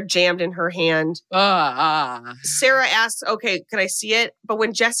of mirror jammed in her hand. Sarah asks, okay, can I see it? But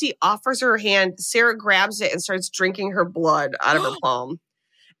when Jessie offers her hand, Sarah grabs it and starts drinking her blood out of her palm.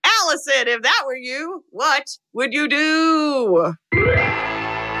 Alison, if that were you, what would you do?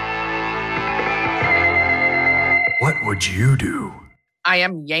 What would you do? I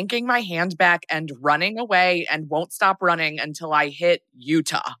am yanking my hand back and running away and won't stop running until I hit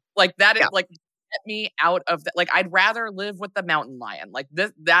Utah. Like that is like, get me out of that. Like, I'd rather live with the mountain lion. Like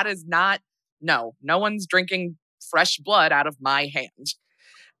this, that is not, no one's drinking fresh blood out of my hand.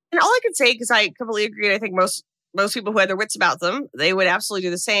 And all I can say, because I completely agree, and I think most people who had their wits about them, they would absolutely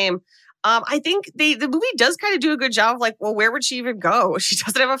do the same. I think the movie does kind of do a good job of like, well, where would she even go? She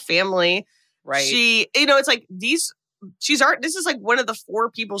doesn't have a family. Right. She, it's like this is like one of the 4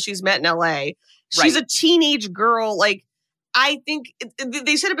 people she's met in LA. She's a teenage girl. Like, I think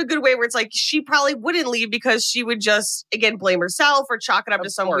they set up a good way where it's like she probably wouldn't leave because she would just, again, blame herself or chalk it up to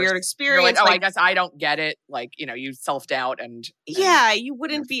some weird experience. You're like, I guess I don't get it. Like, you self-doubt and... Yeah, you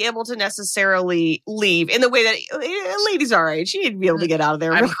wouldn't be able to necessarily leave in the way that ladies our age. You need to be able to get out of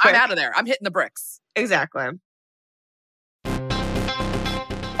there real quick. I'm out of there. I'm hitting the bricks. Exactly.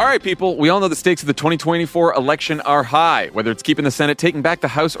 All right, people, we all know the stakes of the 2024 election are high, whether it's keeping the Senate, taking back the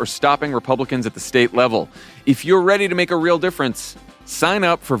House, or stopping Republicans at the state level. If you're ready to make a real difference, sign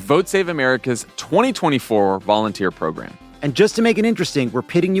up for Vote Save America's 2024 volunteer program. And just to make it interesting, we're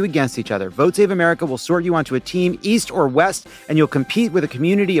pitting you against each other. Vote Save America will sort you onto a team, East or West, and you'll compete with a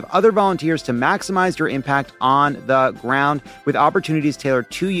community of other volunteers to maximize your impact on the ground with opportunities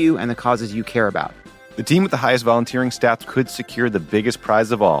tailored to you and the causes you care about. The team with the highest volunteering stats could secure the biggest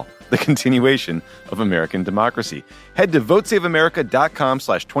prize of all, the continuation of American democracy. Head to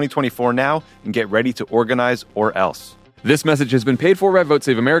votesaveamerica.com/2024 now and get ready to organize or else. This message has been paid for by Vote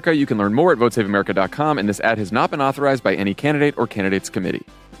Save America. You can learn more at votesaveamerica.com, and this ad has not been authorized by any candidate or candidates committee.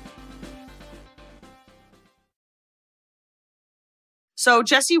 So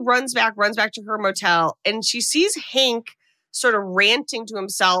Jessie runs back to her motel, and she sees Hank sort of ranting to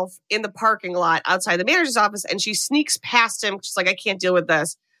himself in the parking lot outside the manager's office, and she sneaks past him. She's like, I can't deal with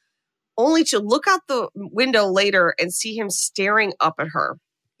this. Only to look out the window later and see him staring up at her.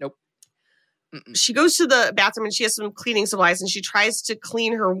 Nope. She goes to the bathroom and she has some cleaning supplies, and she tries to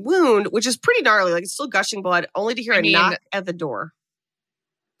clean her wound, which is pretty gnarly. Like, it's still gushing blood, only to hear a knock at the door.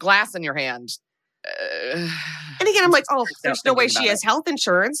 Glass in your hand. And again, I'm like, oh, there's no way she has health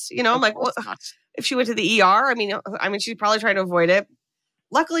insurance. I'm like, well, if she went to the ER, I mean, she's probably trying to avoid it.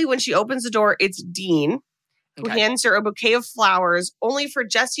 Luckily, when she opens the door, it's Dean, who hands her a bouquet of flowers, only for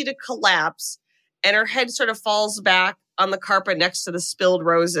Jessie to collapse, and her head sort of falls back on the carpet next to the spilled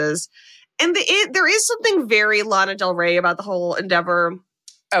roses. And there is something very Lana Del Rey about the whole endeavor.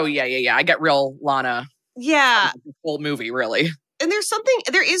 Oh, yeah. I get real Lana. Yeah. The whole movie, really. And there is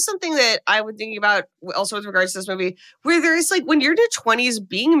something that I would think about also with regards to this movie, where there is like, when you're in your 20s,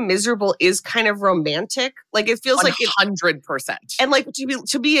 being miserable is kind of romantic. Like, it feels 100%. And like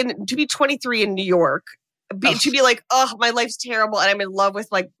to be 23 in New York, to be like, oh, my life's terrible and I'm in love with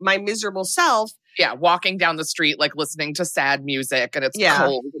like my miserable self. Yeah, walking down the street, like listening to sad music, and it's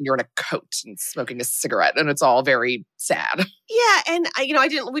cold, and you're in a coat and smoking a cigarette, and it's all very sad. Yeah, and I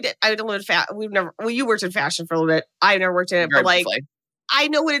didn't live in fashion. You worked in fashion for a little bit. I never worked in it, but like, I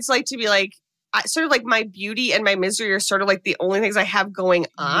know what it's like to be like, sort of like my beauty and my misery are sort of like the only things I have going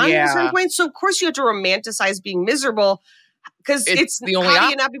on at a certain point. So of course you have to romanticize being miserable because it's the only. How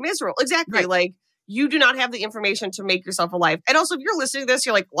do you not be miserable? Exactly, right. Like you do not have the information to make yourself alive. And also, if you're listening to this,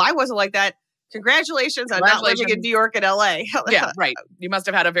 you're like, well, I wasn't like that. Congratulations on not living in New York and LA. Yeah, right. You must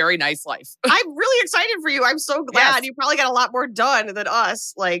have had a very nice life. I'm really excited for you. I'm so glad. Yes. You probably got a lot more done than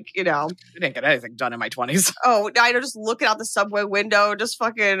us. Like, I didn't get anything done in my 20s. Oh, I know. Just looking out the subway window, just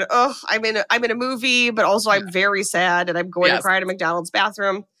fucking, I'm in a movie, but also I'm very sad and I'm going to cry in a McDonald's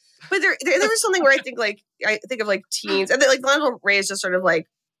bathroom. But there was something where I think of like teens, and then like Lana Del Rey is just sort of like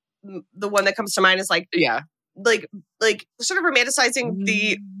the one that comes to mind is like, like sort of romanticizing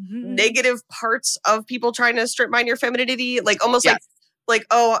the negative parts of people trying to strip mine your femininity, like almost like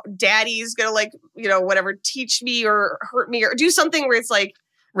oh, daddy's gonna like whatever teach me or hurt me or do something where it's like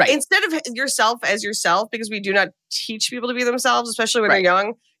instead of yourself as yourself, because we do not teach people to be themselves, especially when they're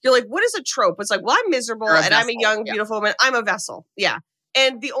young. You're like, what is a trope? It's like, well, I'm miserable and I'm a young beautiful woman. I'm a vessel. Yeah.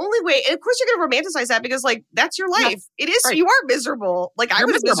 And the only way, and of course you're going to romanticize that because like, that's your life. It is, you are miserable. Like I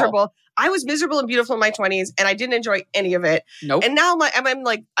was miserable. I was miserable and beautiful in my 20s and I didn't enjoy any of it. Nope. And now I'm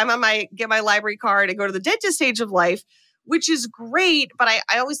on my, get my library card and go to the dentist stage of life, which is great. But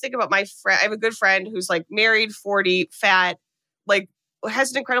I always think about my friend. I have a good friend who's like married, 40, fat, like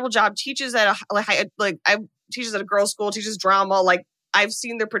has an incredible job, teaches at teaches at a girls' school, teaches drama. Like I've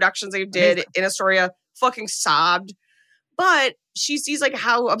seen the productions they did in Astoria, fucking sobbed. But she sees like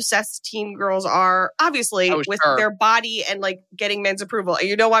how obsessed teen girls are, obviously, with their body and like getting men's approval.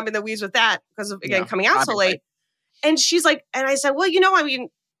 And I'm in the weeds with that because of, again, coming out so late. And she's like, and I said, well,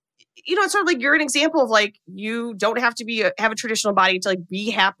 it's sort of like you're an example of like, you don't have to have a traditional body to like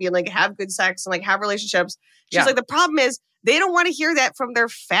be happy and like have good sex and like have relationships. She's like, the problem is they don't want to hear that from their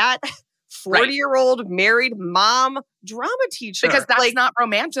fat 40-year-old married mom drama teacher. Because that's not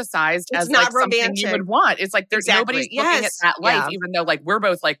romanticized as not like something you would want. It's like there's nobody's looking at that life, even though like we're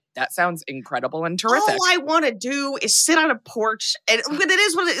both like, that sounds incredible and terrific. All I want to do is sit on a porch. And it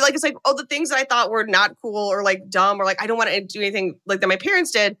is what it, like, it's like, the things that I thought were not cool or like dumb or like, I don't want to do anything like that my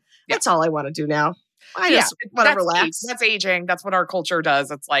parents did. That's all I want to do now. whatever laughs. That's aging. That's what our culture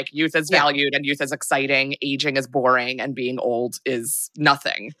does. It's like youth is valued and youth is exciting. Aging is boring and being old is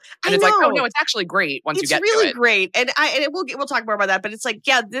nothing. And it's like, oh no, it's actually great once you get to it. It's really great. And we'll talk more about that. But it's like,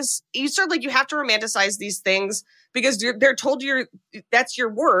 you sort of like, you have to romanticize these things because they're told that's your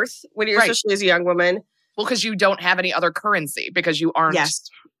worth when you're especially as a young woman. Well, because you don't have any other currency because you aren't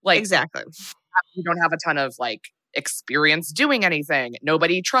exactly. You don't have a ton of like experience doing anything.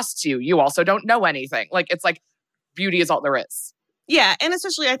 Nobody trusts you. You also don't know anything. Like, it's like beauty is all there is. Yeah. And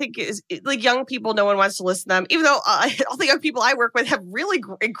especially I think is like young people, no one wants to listen to them, even though all the young people I work with have really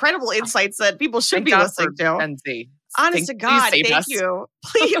incredible insights that people should be listening to. Honest to God, thank you.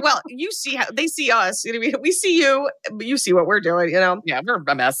 Please, well, you see how they see us. You know what I mean? We see you, but you see what we're doing, you know? Yeah, we're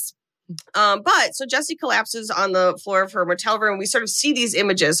a mess. But so Jessie collapses on the floor of her motel room. We sort of see these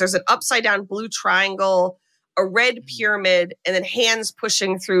images. There's an upside down blue triangle, a red pyramid, and then hands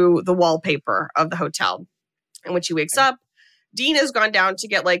pushing through the wallpaper of the hotel. And when she wakes up, Dean has gone down to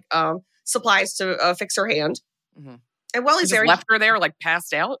get like supplies to fix her hand. Mm-hmm. And while he's there, left her there, like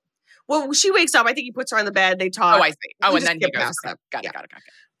passed out. Well, she wakes up. I think he puts her on the bed. They talk. Oh, I see. Oh, and then he goes. Got it.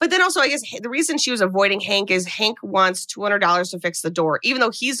 But then also, I guess the reason she was avoiding Hank is Hank wants $200 to fix the door, even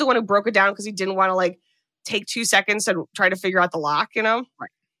though he's the one who broke it down because he didn't want to like take 2 seconds and try to figure out the lock, you know? Right.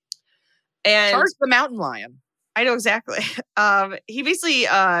 And charge the mountain lion. I know exactly. He basically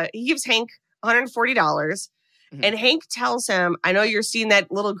he gives Hank $140, mm-hmm. and Hank tells him, "I know you're seeing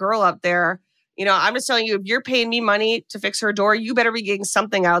that little girl up there. You know, I'm just telling you, if you're paying me money to fix her door, you better be getting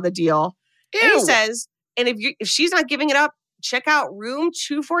something out of the deal." Ew. And he says, "And if she's not giving it up, check out room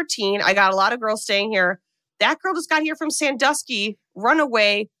 214. I got a lot of girls staying here. That girl just got here from Sandusky,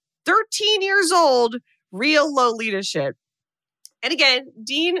 runaway, 13 years old, real low leadership." And again,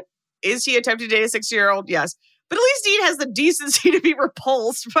 Dean, is he attempting to date a 60-year-old? Yes. But at least Dean has the decency to be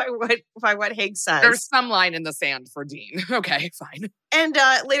repulsed by what Hank says. There's some line in the sand for Dean. Okay, fine. And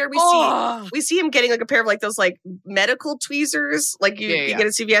later we see him getting like a pair of like those like medical tweezers, like you get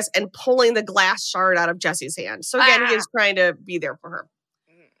at CVS, and pulling the glass shard out of Jessie's hand. So again, he is trying to be there for her.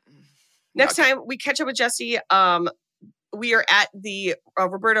 Next time we catch up with Jessie, we are at the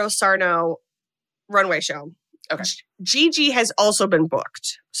Roberto Sarno runway show. Okay. Gigi has also been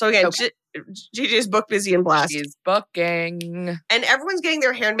booked. So again, Gigi is booked, busy, and blessed. She's booking. And everyone's getting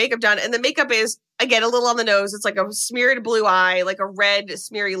their hair and makeup done. And the makeup is, again, a little on the nose. It's like a smeared blue eye, like a red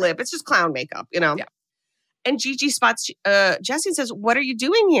smeary lip. It's just clown makeup, you know? Yeah. And Gigi spots Jessie and says, "What are you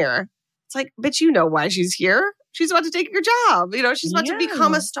doing here?" It's like, but you know why she's here. She's about to take your job. You know, she's about to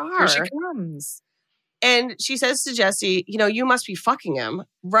become a star. Here she comes. And she says to Jessie, "You know, you must be fucking him.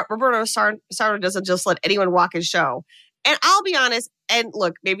 Roberto Sarno doesn't just let anyone walk his show." And I'll be honest, and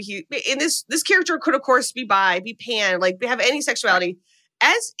look, maybe this character could, of course, be bi, be pan, like have any sexuality.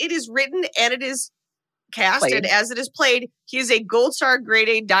 As it is written and it is cast and as it is played, he is a gold star, grade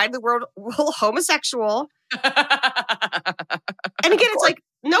A, dyed-in-the-world homosexual. And again, it's like,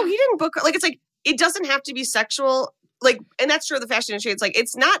 no, he didn't book her. Like, it's like, it doesn't have to be sexual. Like, and that's true of the fashion industry. It's like,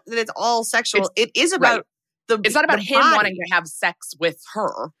 it's not that it's all sexual. It is about it's not about the him body. wanting to have sex with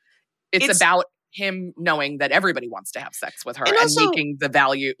her. It's about him knowing that everybody wants to have sex with her and also, making the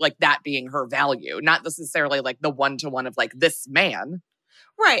value, like that being her value, not necessarily like the one-to-one of like this man.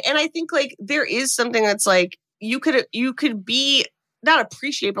 Right. And I think like there is something that's like, you could be not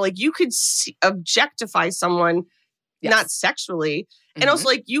appreciate, but like you could objectify someone, not sexually. Mm-hmm. And also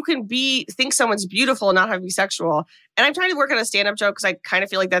like you can think someone's beautiful and not have to be sexual. And I'm trying to work on a stand-up joke because I kind of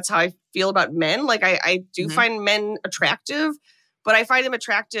feel like that's how I feel about men. Like I do find men attractive, but I find them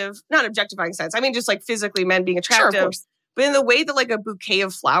attractive, not objectifying sense. I mean, just like physically men being attractive, sure, but in the way that like a bouquet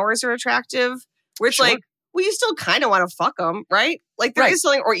of flowers are attractive, where it's like, well, you still kind of want to fuck them, right? Like there is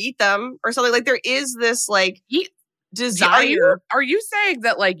something, or eat them or something. Like there is this like desire. Are you saying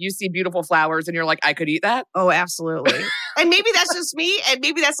that like you see beautiful flowers and you're like, I could eat that? Oh, absolutely. And maybe that's just me. And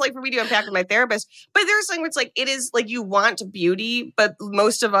maybe that's like for me to unpack with my therapist. But there's something where it's like, it is like you want beauty, but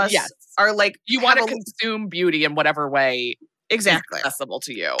most of us are like, you want to consume beauty in whatever way. Exactly. Accessible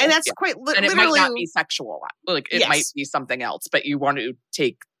to you. And that's quite and literally. it might not be sexual. Like it might be something else, but you want to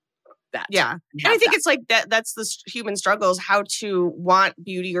take that. Yeah. And I think it's like that's the human struggle, is how to want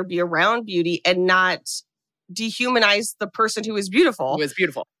beauty or be around beauty and not dehumanize the person who is beautiful.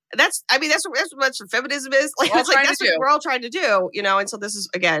 That's what feminism is. Like, it's like that's what we're all trying to do, you know? And so this is,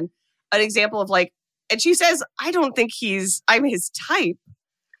 again, an example of like, and she says, I don't think I'm his type.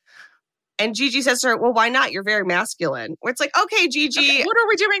 And Gigi says to her, well, why not? You're very masculine. Where it's like, okay, Gigi. Okay, what are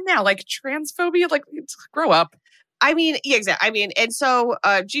we doing now? Like transphobia? Like, grow up. I mean, yeah, exactly. I mean, and so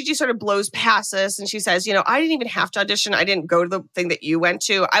Gigi sort of blows past this and she says, I didn't even have to audition. I didn't go to the thing that you went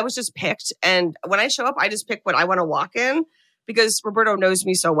to. I was just picked. And when I show up, I just pick what I want to walk in because Roberto knows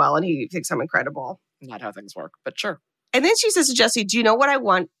me so well and he thinks I'm incredible. Not how things work, but sure. And then she says to Jesse, do you know what I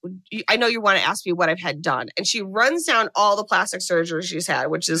want? I know you want to ask me what I've had done. And she runs down all the plastic surgery she's had,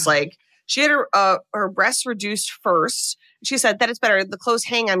 which is like, she had her breasts reduced first. She said that it's better. The clothes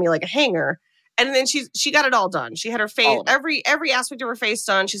hang on me like a hanger. And then she got it all done. She had her face, every aspect of her face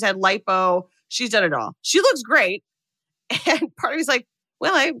done. She's had lipo. She's done it all. She looks great. And part of me's like,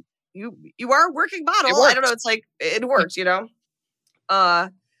 well, you are a working model. I don't know. It's like, it works,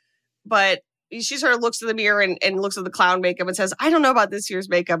 But she sort of looks in the mirror and looks at the clown makeup and says, I don't know about this year's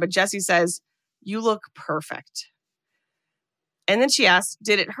makeup. And Jessie says, you look perfect. And then she asks,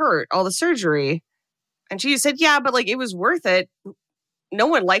 did it hurt, all the surgery? And she said, yeah, but like it was worth it. No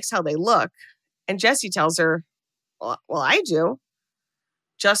one likes how they look. And Jessie tells her, well, I do.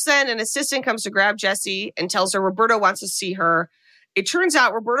 Just then, an assistant comes to grab Jessie and tells her Roberto wants to see her. It turns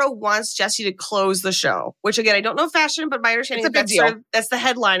out Roberto wants Jessie to close the show, which again, I don't know fashion, but my understanding is that's the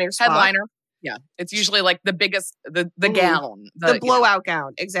headliner spot. Headliner. Yeah. It's usually like the biggest, the gown. The blowout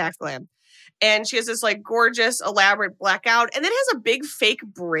gown. Exactly. And she has this like gorgeous, elaborate black gown. And then has a big fake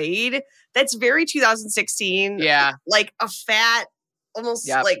braid that's very 2016. Yeah. Like a fat, almost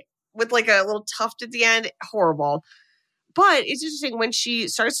like with like a little tuft at the end. Horrible. But it's interesting when she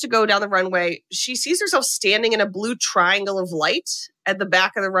starts to go down the runway, she sees herself standing in a blue triangle of light at the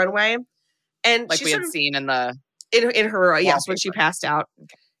back of the runway. And like we had seen in the... In her, yes, when she passed out.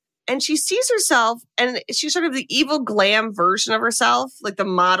 Okay. And she sees herself, and she's sort of the evil glam version of herself, like the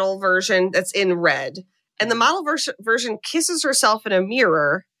model version that's in red. And the model version kisses herself in a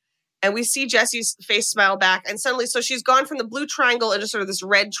mirror, and we see Jessie's face smile back. And suddenly, so she's gone from the blue triangle into sort of this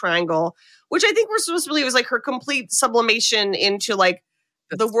red triangle, which I think we're supposed to believe is like her complete sublimation into like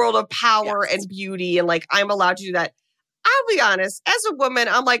the world of power and beauty. And like, I'm allowed to do that. I'll be honest, as a woman,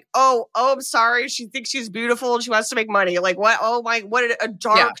 I'm like, oh, I'm sorry. She thinks she's beautiful and she wants to make money. Like, what? Oh my, what a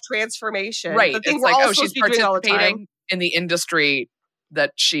dark transformation. Right. The thing it's we're like, all supposed she's to be doing all the time. participating in the industry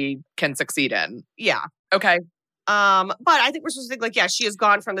that she can succeed in. Yeah. Okay. But I think we're supposed to think like, yeah, she has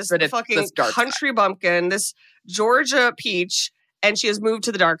gone from this fucking this country bumpkin, this Georgia peach, and she has moved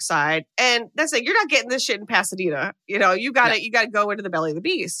to the dark side. And that's like, you're not getting this shit in Pasadena. You got to go into the belly of the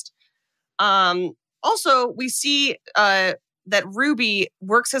beast. Also, we see that Ruby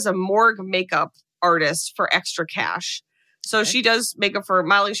works as a morgue makeup artist for extra cash. So she does makeup for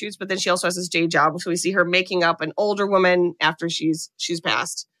modeling shoots, but then she also has this day job. So we see her making up an older woman after she's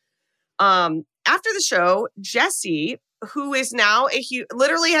passed. After the show, Jessie, who is now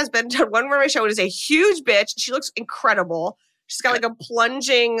literally has been to one runway show, and is a huge bitch. She looks incredible. She's got like a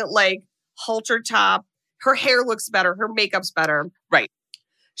plunging like halter top. Her hair looks better. Her makeup's better. Right.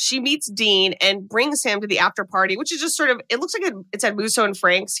 She meets Dean and brings him to the after party, which is just sort of, it looks like it's at Musso and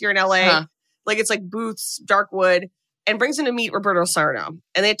Frank's here in LA. Uh-huh. Like it's like booths, dark wood, and brings him to meet Roberto Sarno.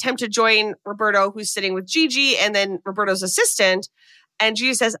 And they attempt to join Roberto, who's sitting with Gigi, and then Roberto's assistant. And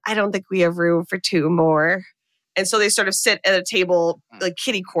Gigi says, I don't think we have room for two more. And so they sort of sit at a table, like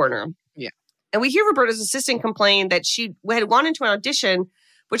kitty corner. Yeah. And we hear Roberto's assistant complain that she had gone into an audition,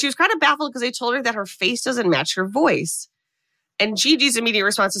 but she was kind of baffled because they told her that her face doesn't match her voice. And Gigi's immediate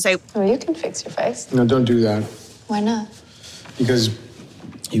response to say, oh, you can fix your face. No, don't do that. Why not? Because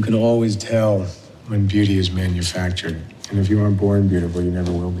you can always tell when beauty is manufactured. And if you aren't born beautiful, you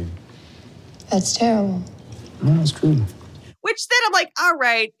never will be. That's terrible. No, that's true. Which then I'm like, all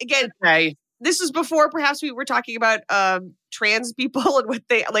right, again, this is before perhaps we were talking about trans people and what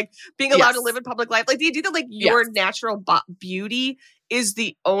they like being allowed to live in public life. Like the idea that like your natural beauty is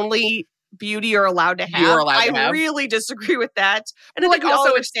the only beauty you're allowed to have. I really disagree with that. And I think we all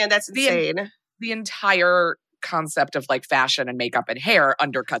understand that's insane. The entire concept of like fashion and makeup and hair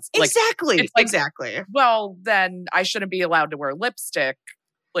undercuts. Exactly. Like, exactly. Well, then I shouldn't be allowed to wear lipstick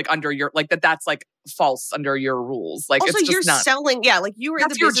like under your, like that's like false under your rules. Like also, it's just you're selling, like you were in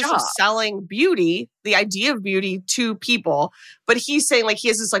the business of selling beauty, the idea of beauty to people. But he's saying like he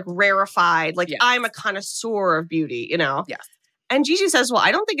has this like rarefied, like I'm a connoisseur of beauty, Yes. And Gigi says, well,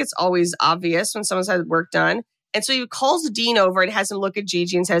 I don't think it's always obvious when someone's had work done. And so he calls Dean over and has him look at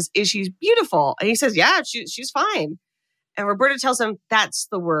Gigi and says, is she beautiful? And he says, yeah, she's fine. And Roberta tells him, that's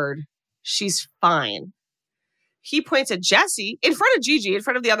the word. She's fine. He points at Jessie in front of Gigi, in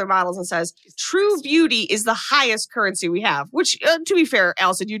front of the other models, and says, true beauty is the highest currency we have. Which, to be fair,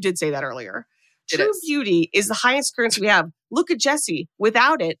 Alison, you did say that earlier. True beauty is the highest currency we have. Look at Jessie.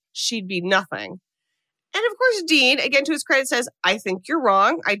 Without it, she'd be nothing. And of course, Dean, again, to his credit, says, I think you're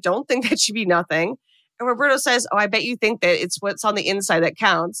wrong. I don't think that should be nothing. And Roberto says, I bet you think that it's what's on the inside that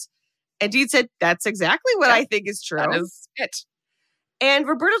counts. And Dean said, that's exactly what I think is true. That is it. And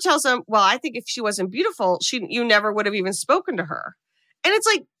Roberto tells him, well, I think if she wasn't beautiful, you never would have even spoken to her. And it's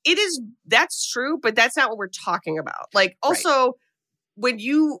like, that's true, but that's not what we're talking about. Like, also, when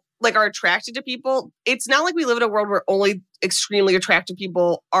you are attracted to people, it's not like we live in a world where only extremely attractive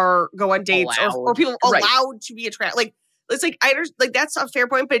people go on dates or people allowed to be attracted. Like, it's like, that's a fair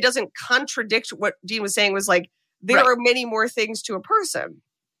point, but it doesn't contradict what Dean was saying was like, there are many more things to a person.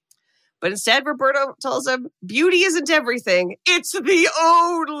 But instead, Roberto tells him, beauty isn't everything. It's the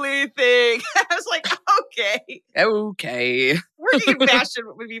only thing. I was like, okay. Working in fashion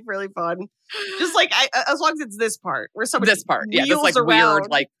would be really fun. Just like, as long as it's this part. Where somebody wheels this around.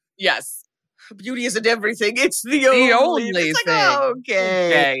 Weird, yes. Beauty isn't everything. It's the only thing. It's like,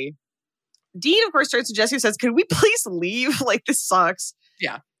 okay. Dean, of course, turns to Jesse and says, can we please leave? Like, this sucks.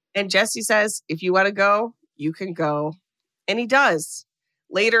 Yeah. And Jesse says, if you want to go, you can go. And he does.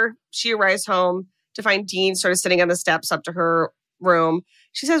 Later, she arrives home to find Dean sort of sitting on the steps up to her room.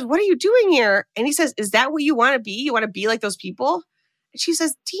 She says, what are you doing here? And he says, is that what you want to be? You want to be like those people? And she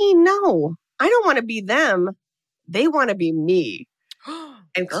says, Dean, no, I don't want to be them. They want to be me.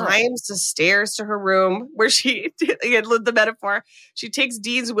 And climbs the stairs to her room where she, again, the metaphor, she takes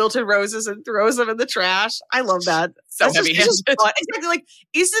Dean's wilted roses and throws them in the trash. I love that. So heavy-handed. Exactly. Like,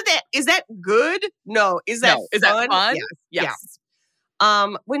 is that good? No. Is that fun? Yes.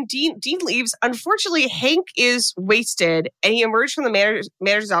 When Dean leaves, unfortunately, Hank is wasted and he emerged from the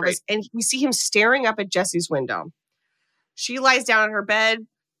manager's office and we see him staring up at Jesse's window. She lies down on her bed.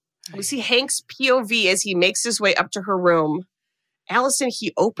 We see Hank's POV as he makes his way up to her room. Alison,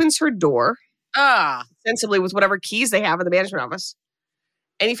 he opens her door, sensibly with whatever keys they have in the management office.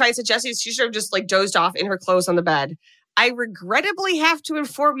 And he finds that she sort of just dozed off in her clothes on the bed. I regrettably have to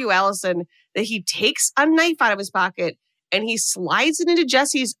inform you, Alison, that he takes a knife out of his pocket and he slides it into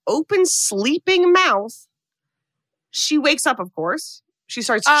Jesse's open, sleeping mouth. She wakes up, of course. She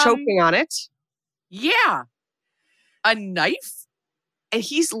starts choking on it. Yeah. A knife? And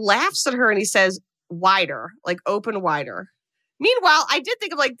he laughs at her and he says, wider, open wider. Meanwhile, I did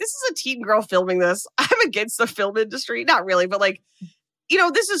think of this is a teen girl filming this. I'm against the film industry. Not really, but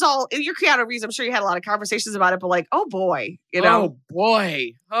this is all, your Keanu Reeves, I'm sure you had a lot of conversations about it, but oh boy, Oh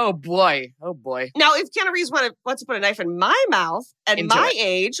boy. Now, if Keanu Reeves wants to put a knife in my mouth at my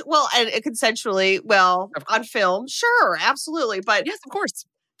age, and consensually, on film, sure, absolutely. But yes, of course.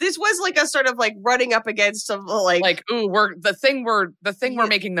 This was a sort of running up against some we're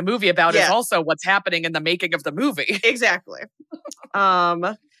making the movie about is also what's happening in the making of the movie. Exactly.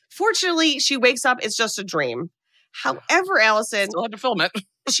 Fortunately, she wakes up. It's just a dream. However, Alison still had to film it.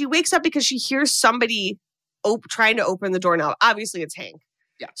 She wakes up because she hears somebody trying to open the door. Now, obviously, it's Hank.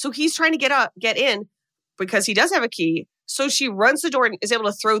 Yeah. So he's trying to get in because he does have a key. So she runs the door and is able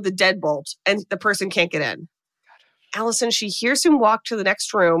to throw the deadbolt, and the person can't get in. Alison, she hears him walk to the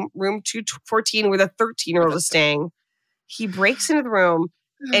next room 214, where the 13-year-old is staying. He breaks into the room,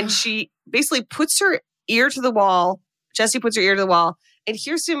 and she basically puts her ear to the wall. Jesse puts her ear to the wall and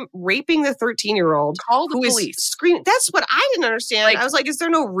hears him raping the 13-year-old. Call the police. Screaming. That's what I didn't understand. I was like, is there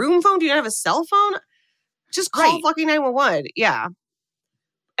no room phone? Do you not have a cell phone? Just call fucking 911. Yeah.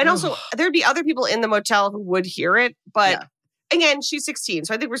 And also, there'd be other people in the motel who would hear it, but again, she's 16,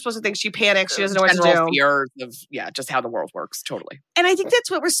 so I think we're supposed to think she panics. She doesn't know what to do. Fear of just how the world works. Totally. And I think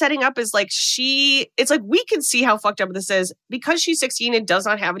that's what we're setting up is it's we can see how fucked up this is because she's 16 and does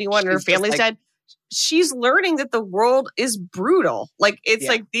not have anyone and her family's dead. She's learning that the world is brutal. These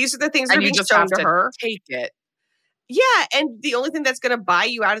are the things that are being shown to her. Take it. Yeah, and the only thing that's going to buy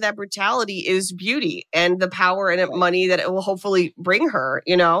you out of that brutality is beauty and the power and money that it will hopefully bring her,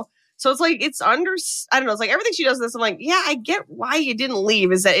 So it's I don't know, it's everything she does this, I'm I get why you didn't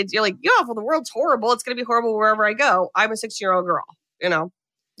leave, is that you're well, the world's horrible. It's going to be horrible wherever I go. I'm a 16-year-old girl, Yeah.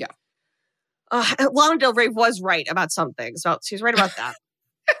 Lana Del Rey was right about some things. She's right about that.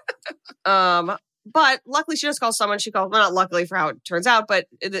 But luckily she just calls someone. She calls, not luckily for how it turns out, but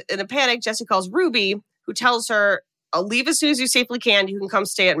in a panic, Jesse calls Ruby, who tells her, I'll leave as soon as you safely can. You can come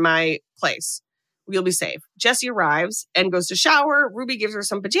stay at my place. You'll be safe. Jesse arrives and goes to shower. Ruby gives her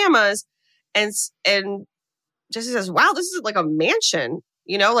some pajamas. And Jesse says, wow, this is like a mansion.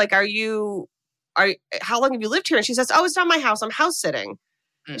 How long have you lived here? And she says, oh, it's not my house. I'm house sitting.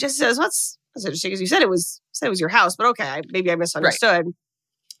 Jesse says, that's interesting because you said it was your house, but okay, maybe I misunderstood.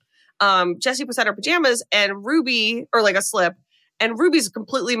 Right. Jesse puts on her pajamas and Ruby, or a slip, and Ruby's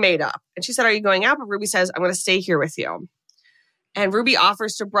completely made up. And she said, are you going out? But Ruby says, I'm going to stay here with you. And Ruby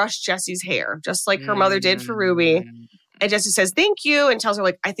offers to brush Jesse's hair, just like her mother did for Ruby. And Jessie says, thank you, and tells her,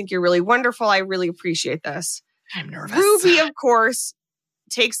 like, I think you're really wonderful. I really appreciate this. I'm nervous. Ruby, of course,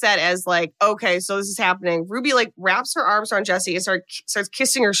 takes that as like, okay, so this is happening. Ruby like wraps her arms around Jessie and starts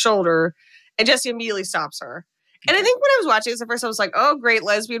kissing her shoulder, and Jessie immediately stops her. And I think when I was watching this at first, I was like, oh, great,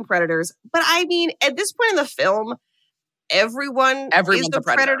 lesbian predators. But I mean, at this point in the film, everyone's is the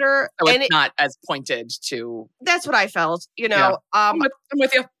predator. So it's not as pointed to... That's what I felt, you know. Yeah. I'm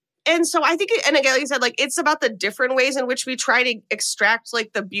with you. And so I think, and again, like you said, like, it's about the different ways in which we try to extract,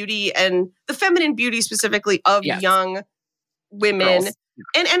 like, the beauty and the feminine beauty specifically of young women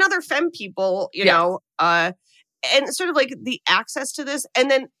and other femme people, you know, and sort of like the access to this.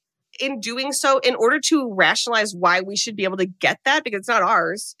 And then in doing so, in order to rationalize why we should be able to get that, because it's not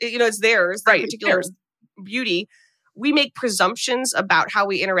ours, you know, it's theirs, right, particular beauty, we make presumptions about how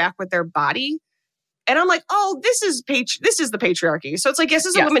we interact with their body. And I'm like, oh, this is the patriarchy. So it's like, yes,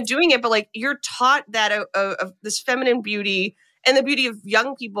 this is a woman doing it, but like you're taught that of this feminine beauty and the beauty of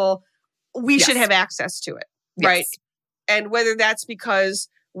young people, we should have access to it, right? And whether that's because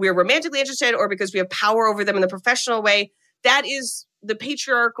we're romantically interested or because we have power over them in the professional way, that is the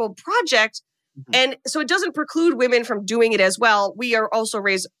patriarchal project. Mm-hmm. And so it doesn't preclude women from doing it as well. We are also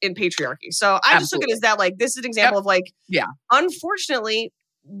raised in patriarchy. So I just look at it as that, like, this is an example of like, unfortunately,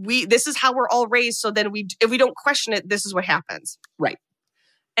 this is how we're all raised. So then if we don't question it, this is what happens. Right.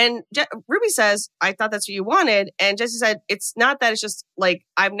 And Ruby says, I thought that's what you wanted. And Jessie said, it's not that. It's just like,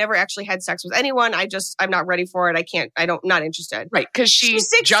 I've never actually had sex with anyone. I'm not ready for it. Not interested. Right. Because she's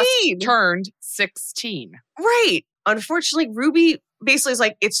 16. Just turned 16. Right. Unfortunately, Ruby basically is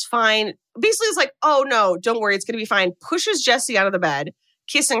like, it's fine. Basically is like, oh no, don't worry. It's going to be fine. Pushes Jessie out of the bed,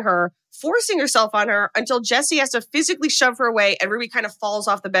 kissing her, forcing herself on her until Jessie has to physically shove her away and Ruby kind of falls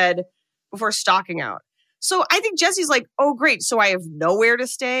off the bed before stalking out. So I think Jessie's like, oh, great. So I have nowhere to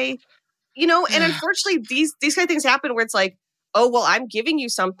stay, you know? And unfortunately, these kind of things happen where it's like, oh, well, I'm giving you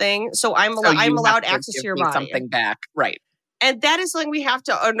something. So I'm allowed access to your body. Something back. Right. And that is something we have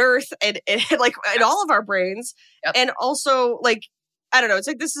to unearth and like in all of our brains. Yep. And also like, I don't know. It's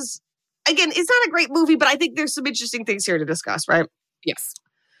like, this is, again, it's not a great movie, but I think there's some interesting things here to discuss, right? Yes.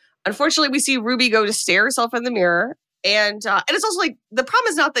 Unfortunately, we see Ruby go to stare herself in the mirror. And it's also like, the problem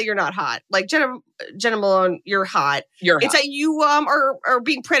is not that you're not hot. Like Jenna Malone, you're hot. It's that you are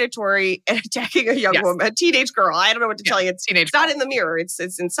being predatory and attacking a young woman, a teenage girl. I don't know what to tell you. It's not in the mirror. It's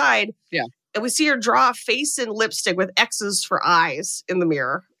inside. Yeah. And we see her draw a face in lipstick with X's for eyes in the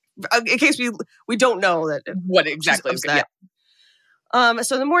mirror. In case we don't know that what exactly is going on.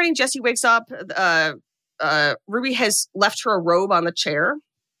 So in the morning, Jessie wakes up. Ruby has left her a robe on the chair.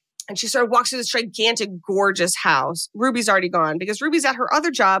 And she sort of walks through this gigantic, gorgeous house. Ruby's already gone because Ruby's at her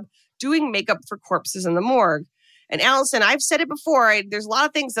other job doing makeup for corpses in the morgue. And Alison, I've said it before, there's a lot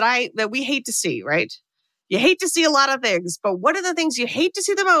of things that we hate to see, right? You hate to see a lot of things, but one of the things you hate to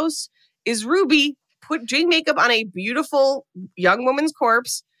see the most is Ruby doing makeup on a beautiful young woman's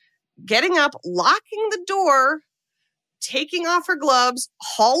corpse, getting up, locking the door, taking off her gloves,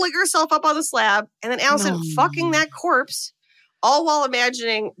 hauling herself up on the slab, and then Alison fucking that corpse, all while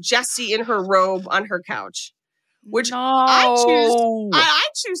imagining Jessie in her robe on her couch. Which I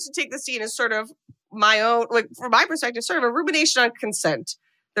choose to take the scene as sort of my own, like from my perspective, sort of a rumination on consent.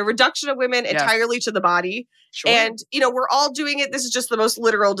 The reduction of women entirely to the body. Sure. And, you know, we're all doing it. This is just the most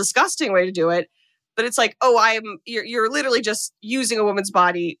literal, disgusting way to do it. But it's like, you're literally just using a woman's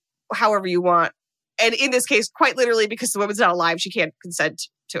body however you want. And in this case, quite literally, because the woman's not alive, she can't consent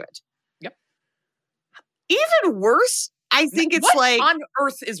to it. Yep. Even worse, I think it's what on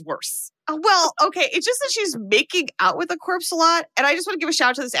earth is worse? Well, okay. It's just that she's making out with a corpse a lot. And I just want to give a shout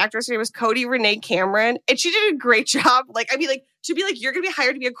out to this actress. Her name was Cody Renee Cameron. And she did a great job. Like, I mean, like, to be like, you're going to be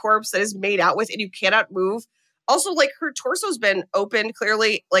hired to be a corpse that is made out with and you cannot move. Also, like, her torso's been opened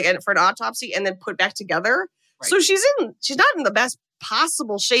clearly, like, for an autopsy and then put back together. Right. So she's not in the best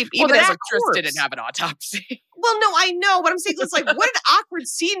possible shape, even as a corpse. Didn't have an autopsy. Well, no, I know, but I'm saying it's like, what an awkward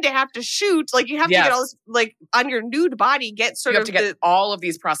scene to have to shoot. Like, you have to get all this, like, on your nude body, get all of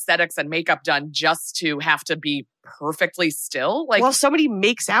these prosthetics and makeup done just to have to be perfectly still. Like, well, somebody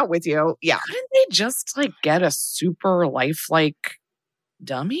makes out with you. Yeah. Couldn't they just, like, get a super lifelike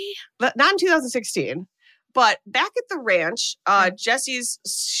dummy? Not in 2016. But back at the ranch,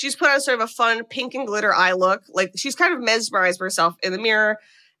 she's put on sort of a fun pink and glitter eye look. Like, she's kind of mesmerized by herself in the mirror.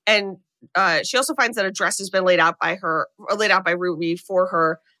 And she also finds that a dress has been laid out by Ruby for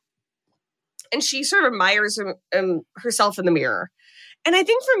her. And she sort of admires herself in the mirror. And I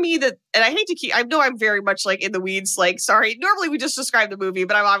think for me I know I'm very much like in the weeds, like, sorry, normally we just describe the movie,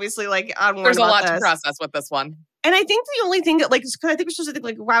 but I'm obviously like on one. There's a lot to process with this one. And I think the only thing that like, because I think we're supposed to think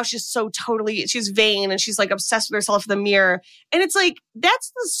like, wow, she's vain and she's like obsessed with herself in the mirror. And it's like,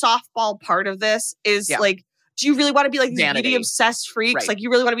 that's the softball part of this is like, do you really want to be like these beauty obsessed freaks? Right. Like you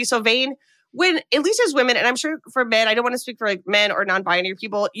really want to be so vain? When, at least as women, and I'm sure for men, I don't want to speak for like men or non-binary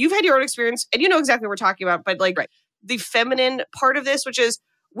people, you've had your own experience and you know exactly what we're talking about, but like the feminine part of this, which is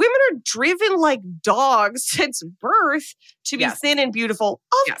women are driven like dogs since birth to be thin and beautiful.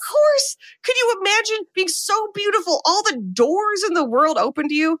 Of course. Could you imagine being so beautiful? All the doors in the world open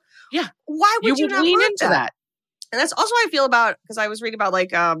to you. Yeah. Why would you not lean want into that? And that's also how I feel about, because I was reading about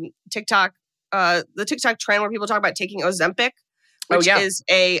like TikTok, the TikTok trend where people talk about taking Ozempic, which is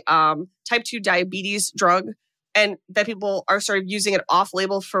a type 2 diabetes drug. And that people are sort of using it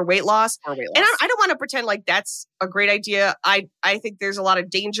off-label for weight loss. And I don't want to pretend like that's a great idea. I think there's a lot of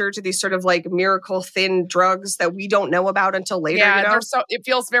danger to these sort of like miracle thin drugs that we don't know about until later. Yeah, you know? It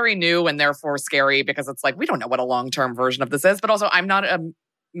feels very new and therefore scary because it's like, we don't know what a long-term version of this is. But also, I'm not a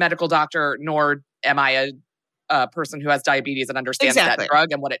medical doctor, nor am I a person who has diabetes and understands that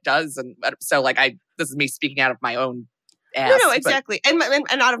drug and what it does. And so like, this is me speaking out of my own ass, no, exactly. And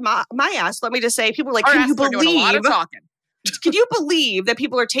out of my ass, let me just say, people are like, can you believe? A lot of talking. Can you believe that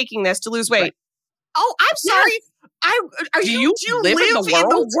people are taking this to lose weight? Right. Oh, I'm sorry. Yes. Do you live in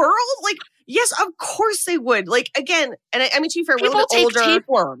the world? Like, yes, of course they would. Like, again, and I mean, to be fair, people we're a little bit older. Take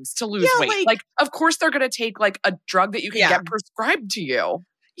tapeworms to lose weight. Like, of course they're going to take like a drug that you can get prescribed to you.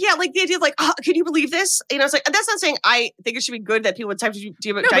 Yeah, like the idea of like, can you believe this? You know, it's like, that's not saying I think it should be good that people with type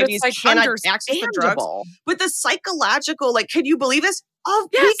 2 diabetes like cannot access the drugs. But the psychological, like, can you believe this? Oh,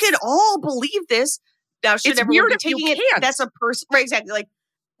 we could all believe this. Now, should everyone be taking it? That's a person. Right, exactly. Like,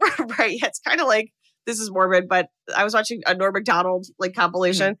 right. It's kind of like, this is morbid, but I was watching a Norm Macdonald like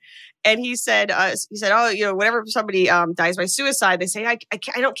compilation and he said, oh, you know, whenever somebody dies by suicide, they say, I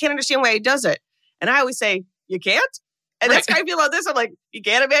can't understand why he does it. And I always say, you can't? And that's how I feel about this. I'm like, you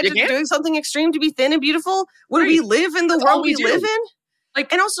can't imagine doing something extreme to be thin and beautiful when we live in the world we live in.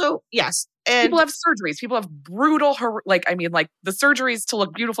 Like, and also, yes. And people have surgeries. People have brutal, the surgeries to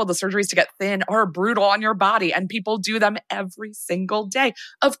look beautiful, the surgeries to get thin are brutal on your body. And people do them every single day.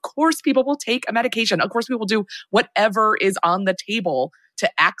 Of course, people will take a medication. Of course, people will do whatever is on the table to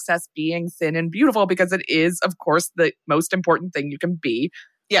access being thin and beautiful because it is, of course, the most important thing you can be.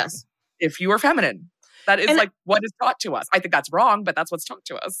 Yes. If you are feminine. That is like what is taught to us. I think that's wrong, but that's what's taught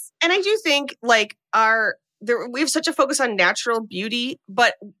to us. And I do think like we have such a focus on natural beauty,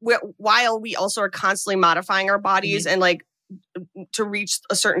 but while we also are constantly modifying our bodies and like to reach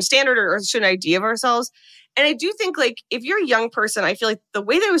a certain standard or a certain idea of ourselves. And I do think like if you're a young person, I feel like the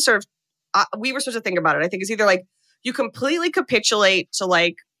way that was sort of we were supposed to think about it, I think is either like you completely capitulate to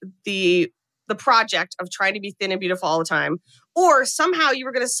like the project of trying to be thin and beautiful all the time, or somehow you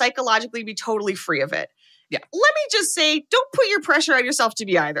were going to psychologically be totally free of it. Yeah. Let me just say, don't put your pressure on yourself to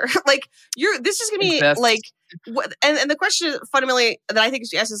be either. Like this is going to be like, and the question fundamentally that I think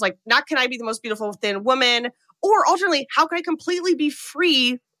is yes is like, not can I be the most beautiful thin woman, or alternately, how can I completely be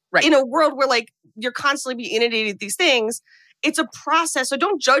free in a world where like you're constantly being inundated with these things? It's a process. So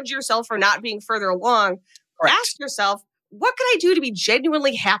don't judge yourself for not being further along. Correct. Ask yourself, what can I do to be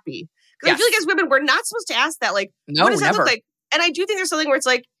genuinely happy? Because I feel like as women, we're not supposed to ask that. Like, what does that look like? And I do think there's something where it's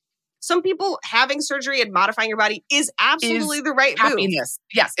like, some people having surgery and modifying your body is absolutely the right happiness.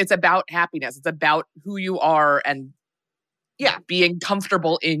 move. Yes, it's about happiness. It's about who you are and being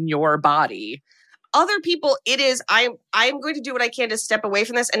comfortable in your body. Other people, it is, I'm going to do what I can to step away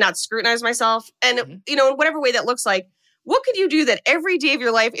from this and not scrutinize myself. And, you know, in whatever way that looks like, what could you do that every day of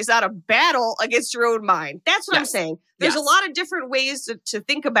your life is not a battle against your own mind? That's what I'm saying. There's a lot of different ways to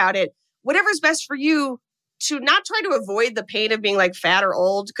think about it. Whatever's best for you, to not try to avoid the pain of being like fat or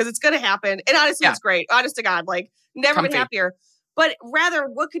old, because it's going to happen. And honestly, it's great. Honest to God, like never been happier. But rather,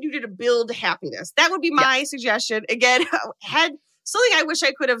 what could you do to build happiness? That would be my suggestion. Again, had something I wish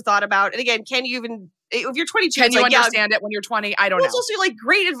I could have thought about. And again, can you even, if you're 22, can you understand it when you're 20? I don't know. It's also like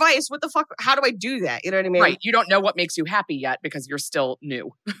great advice. What the fuck? How do I do that? You know what I mean? Right. You don't know what makes you happy yet because you're still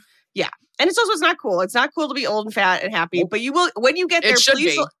new. Yeah. And it's not cool. It's not cool to be old and fat and happy, but you will, when you get there,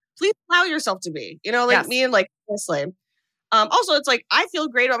 please allow yourself to be, you know, like me and like honestly. Also, it's like, I feel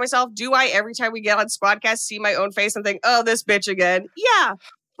great about myself. Do I, every time we get on Squadcast, see my own face and think, oh, this bitch again? Yeah.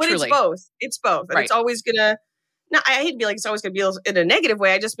 But Truly. It's both. And it's always gonna, I hate to be like, it's always gonna be in a negative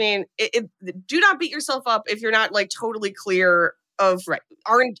way. I just mean, do not beat yourself up if you're not like totally clear of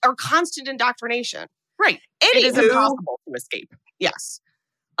our constant indoctrination. Right. Anywho, it is impossible to escape. Yes.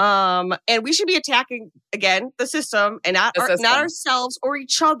 And we should be attacking again the system and not ourselves or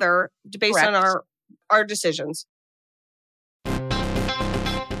each other based on our decisions.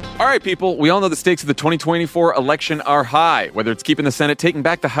 All right, people, we all know the stakes of the 2024 election are high, whether it's keeping the Senate, taking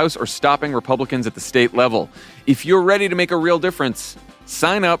back the House, or stopping Republicans at the state level. If you're ready to make a real difference,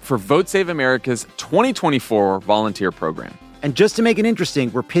 sign up for Vote Save America's 2024 volunteer program. And just to make it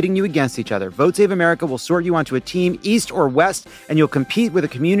interesting, we're pitting you against each other. Vote Save America will sort you onto a team, East or West, and you'll compete with a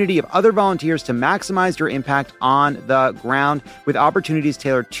community of other volunteers to maximize your impact on the ground with opportunities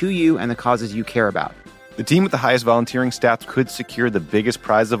tailored to you and the causes you care about. The team with the highest volunteering stats could secure the biggest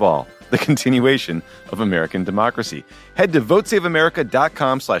prize of all, the continuation of American democracy. Head to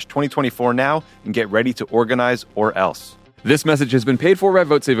votesaveamerica.com/2024 now and get ready to organize or else. This message has been paid for by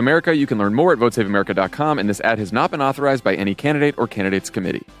Vote Save America. You can learn more at votesaveamerica.com, and this ad has not been authorized by any candidate or candidates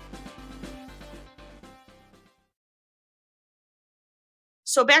committee.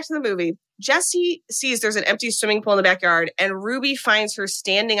 So back to the movie. Jesse sees there's an empty swimming pool in the backyard, and Ruby finds her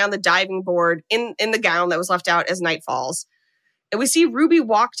standing on the diving board in the gown that was left out as night falls. And we see Ruby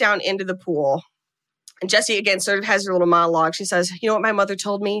walk down into the pool. And Jesse, again, sort of has her little monologue. She says, you know what my mother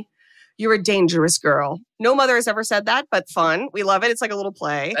told me? You're a dangerous girl. No mother has ever said that, but fun. We love it. It's like a little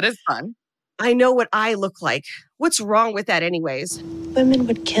play. That is fun. I know what I look like. What's wrong with that anyways? Women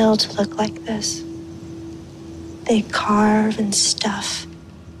would kill to look like this. They carve and stuff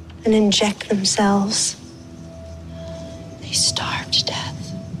and inject themselves. They starve to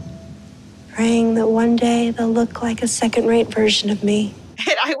death, praying that one day they'll look like a second-rate version of me.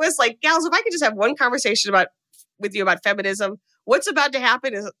 And I was like, gals, if I could just have one conversation with you about feminism, what's about to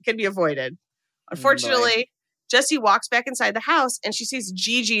happen can be avoided. Unfortunately, Jessie walks back inside the house and she sees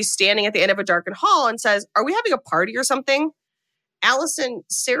Gigi standing at the end of a darkened hall and says, are we having a party or something? Allison,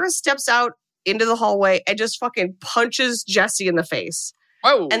 Sarah steps out into the hallway and just fucking punches Jessie in the face.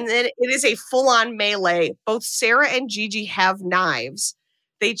 Whoa. And then it is a full-on melee. Both Sarah and Gigi have knives.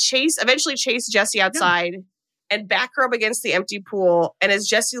 They eventually chase Jessie outside and back her up against the empty pool. And as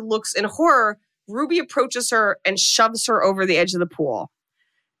Jessie looks in horror, Ruby approaches her and shoves her over the edge of the pool.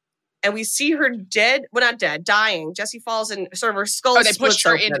 And we see her dying. Jessie falls and sort of her skull they pushed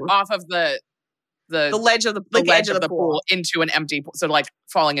her in off of the ledge of the edge of the pool into an empty pool. So like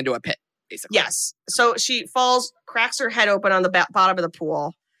falling into a pit, basically. Yes. So she falls, cracks her head open on the bottom of the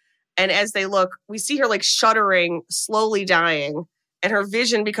pool. And as they look, we see her like shuddering, slowly dying. And her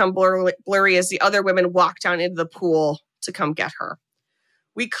vision become blurry as the other women walk down into the pool to come get her.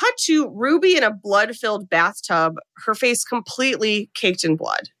 We cut to Ruby in a blood-filled bathtub, her face completely caked in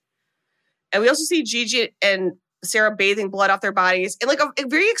blood. And we also see Gigi and Sarah bathing blood off their bodies in like a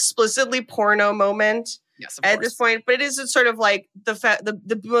very explicitly porno moment at this point. But it is sort of like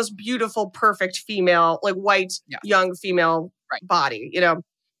the most beautiful, perfect female, like white, young female body, you know.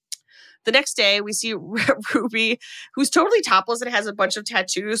 The next day, we see Ruby, who's totally topless and has a bunch of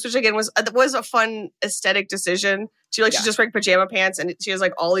tattoos, which again was a fun aesthetic decision. She's just wearing pajama pants and she has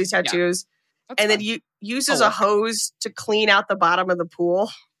like all these tattoos, and then uses a hose to clean out the bottom of the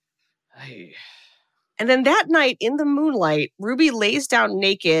pool. Hey. And then that night in the moonlight, Ruby lays down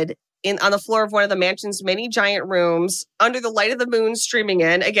naked on the floor of one of the mansion's many giant rooms under the light of the moon streaming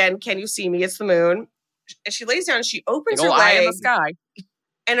in. Again, can you see me? It's the moon. And she lays down. She opens her leg. Eye in the sky.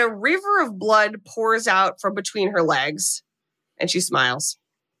 And a river of blood pours out from between her legs. And she smiles.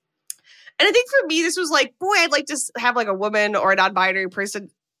 And I think for me, this was like, boy, I'd like to have like a woman or a non-binary person.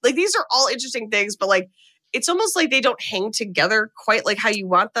 Like, these are all interesting things, but like, it's almost like they don't hang together quite like how you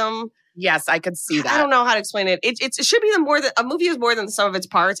want them. Yes, I could see that. I don't know how to explain it. It should be a movie is more than the sum of its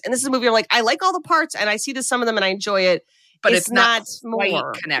parts. And this is a movie I'm like, I like all the parts and I see the sum of them and I enjoy it. But it's not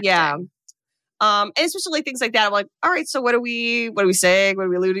more connecting. Yeah. And especially like things like that. I'm like, all right, so what are we saying? What are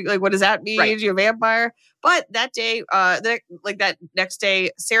we alluding? Like, what does that mean? Right. You're a vampire. But that day, that next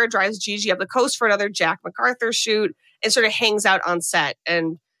day, Sarah drives Gigi up the coast for another Jack MacArthur shoot and sort of hangs out on set.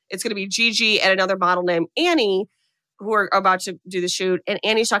 And it's going to be Gigi and another model named Annie who are about to do the shoot. And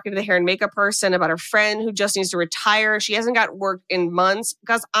Annie's talking to the hair and makeup person about her friend who just needs to retire. She hasn't got work in months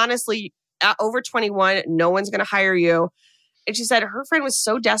because honestly, at over 21, no one's going to hire you. And she said her friend was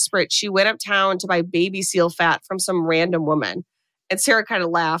so desperate, she went uptown to buy baby seal fat from some random woman. And Sarah kind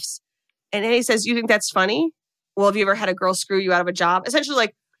of laughs. And Annie says, you think that's funny? Well, have you ever had a girl screw you out of a job? Essentially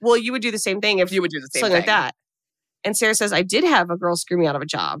like, well, you would do the same thing if you would do the same something thing like that. And Sarah says, I did have a girl screw me out of a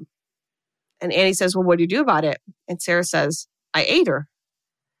job. And Annie says, well, what do you do about it? And Sarah says, I ate her.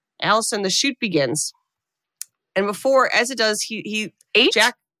 Alison, the shoot begins. And before, as it does, I ate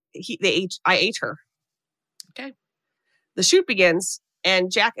her. Okay. The shoot begins,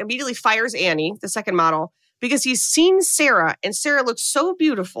 and Jack immediately fires Annie, the second model, because he's seen Sarah, and Sarah looks so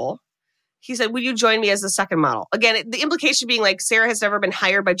beautiful. He said, will you join me as the second model? Again, the implication being like Sarah has never been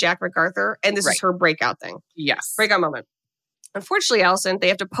hired by Jack MacArthur, and this is her breakout thing. Yes. Breakout moment. Unfortunately, Alison, they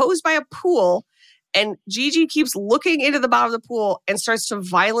have to pose by a pool, and Gigi keeps looking into the bottom of the pool and starts to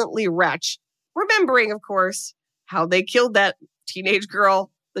violently retch, remembering, of course, how they killed that teenage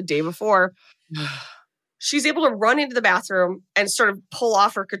girl the day before. She's able to run into the bathroom and sort of pull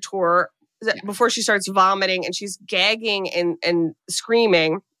off her couture before she starts vomiting, and she's gagging and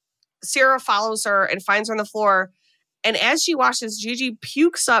screaming. Sarah follows her and finds her on the floor. And as she washes, Gigi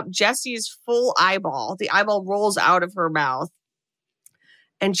pukes up Jesse's full eyeball. The eyeball rolls out of her mouth.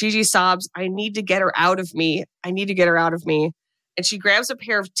 And Gigi sobs, I need to get her out of me. I need to get her out of me. And she grabs a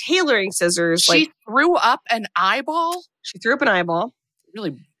pair of tailoring scissors. She threw up an eyeball? She threw up an eyeball.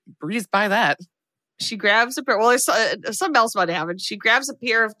 Really breezed by that. She grabs a pair. Well, there's something else about to happen. She grabs a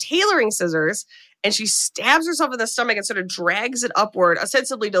pair of tailoring scissors and she stabs herself in the stomach and sort of drags it upward,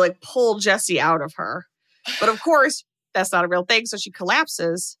 ostensibly to like pull Jesse out of her. But of course, that's not a real thing. So she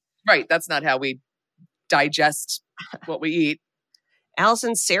collapses. Right. That's not how we digest what we eat.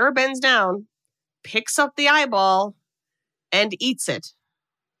 Alison, Sarah bends down, picks up the eyeball, and eats it.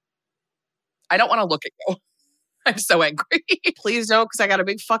 I don't want to look at you. I'm so angry. Please don't, because I got a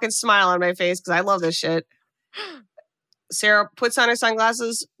big fucking smile on my face because I love this shit. Sarah puts on her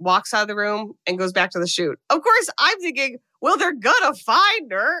sunglasses, walks out of the room, and goes back to the shoot. Of course, I'm thinking, well, they're gonna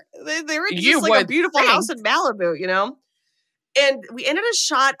find her. They're in just like a beautiful house in Malibu, you know? And we ended a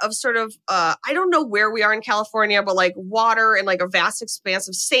shot of sort of, I don't know where we are in California, but like water and like a vast expanse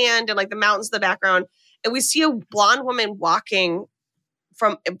of sand and like the mountains in the background. And we see a blonde woman walking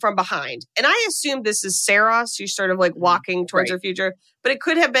from behind. And I assume this is Sarah. So she's sort of like walking towards her future. But it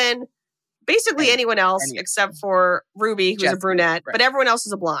could have been basically anyone else except for Ruby, who's a brunette. Right. But everyone else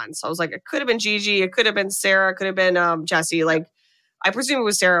is a blonde. So I was like, it could have been Gigi. It could have been Sarah. It could have been Jesse. Like, I presume it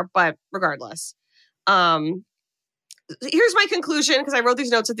was Sarah, but regardless. Here's my conclusion, because I wrote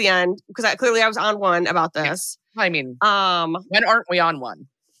these notes at the end, because I was on one about this. I mean, when aren't we on one?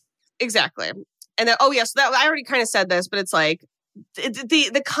 Exactly. And then, so that, I already kind of said this, but it's like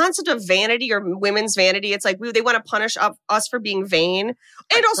the concept of vanity or women's vanity. It's like they want to punish us for being vain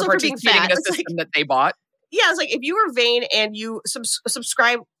and also for being fat. The system that they bought. Yeah, it's like if you were vain and you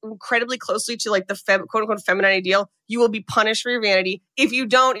subscribe incredibly closely to like the quote unquote feminine ideal, you will be punished for your vanity. If you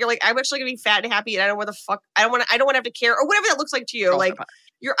don't, you're like, I'm actually gonna be fat and happy, and I don't want to have to care or whatever that looks like to you. Like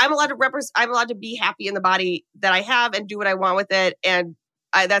I'm allowed to be happy in the body that I have and do what I want with it, and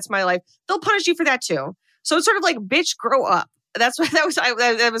that's my life. They'll punish you for that too. So it's sort of like, bitch, grow up. That's what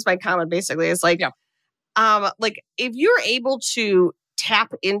that was my comment basically. It's like, like if you're able to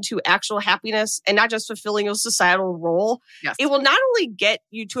tap into actual happiness and not just fulfilling your societal role, it will not only get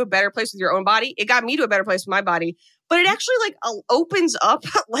you to a better place with your own body, it got me to a better place with my body, but it actually like opens up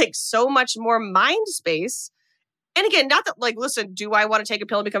like so much more mind space. And again, not that like, listen, do I want to take a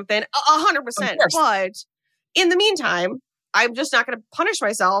pill and become thin? 100%. But in the meantime, I'm just not going to punish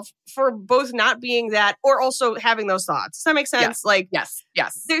myself for both not being that or also having those thoughts. Does that make sense? Yes. Like,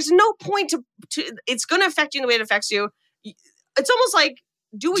 yes. There's no point to it's going to affect you in the way it affects you. It's almost like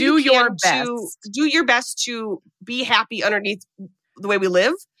do your best to be happy underneath the way we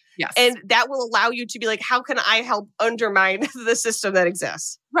live. Yes. And that will allow you to be like, how can I help undermine the system that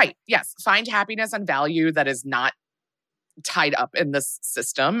exists? Right. Yes. Find happiness and value that is not tied up in this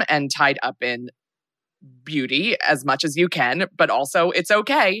system and tied up in beauty as much as you can. But also it's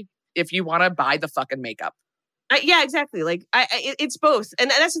okay if you want to buy the fucking makeup. Yeah, exactly. Like it's both.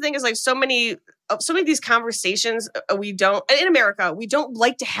 And that's the thing is like so many of these conversations in America, we don't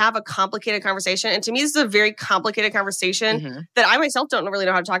like to have a complicated conversation. And to me, this is a very complicated conversation that I myself don't really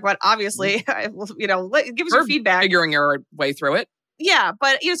know how to talk about. Obviously, give us your feedback. Figuring your way through it. Yeah,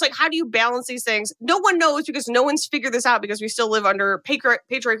 but it's like, how do you balance these things? No one knows because no one's figured this out because we still live under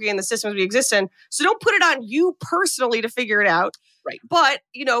patriarchy and the systems we exist in. So don't put it on you personally to figure it out. Right. But,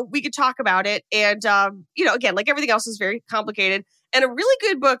 we could talk about it. And, again, like everything else is very complicated. And a really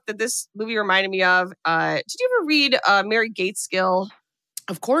good book that this movie reminded me of. Did you ever read Mary Gateskill?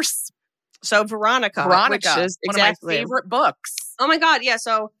 Of course. So Veronica. Which is one of my favorite books. Oh my God. Yeah.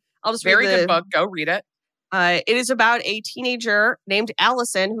 So I'll just read good book. Go read it. It is about a teenager named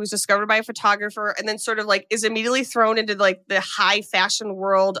Alison who's discovered by a photographer and then sort of like is immediately thrown into like the high fashion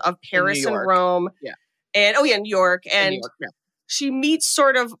world of Paris and Rome. Yeah. And New York. And she meets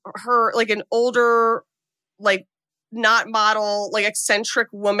sort of her like an older, like not model, like eccentric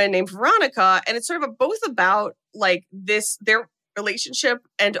woman named Veronica. And it's sort of both about like their relationship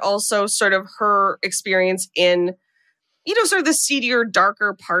and also sort of her experience in, sort of the seedier,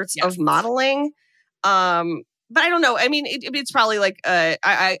 darker parts of modeling. But I don't know. I mean, it's probably like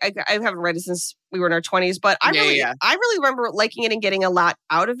I haven't read it since we were in our 20s, but I really remember liking it and getting a lot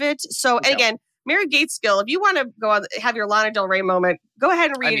out of it. So and again, Mary Gateskill, if you want to go on, have your Lana Del Rey moment, go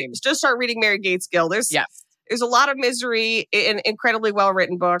ahead and read just start reading Mary Gateskill. There's a lot of misery in incredibly well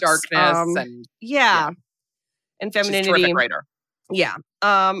written books. Darkness and and femininity. She's a terrific writer. Yeah.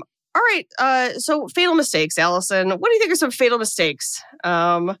 All right. So fatal mistakes, Allison. What do you think are some fatal mistakes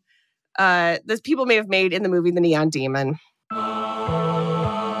that people may have made in the movie The Neon Demon?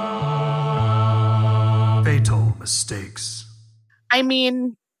 Fatal mistakes. I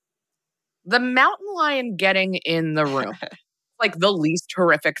mean, the mountain lion getting in the room, like the least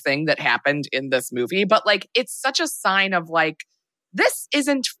horrific thing that happened in this movie. But like, it's such a sign of like, this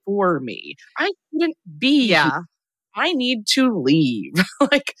isn't for me. I couldn't be here. I need to leave.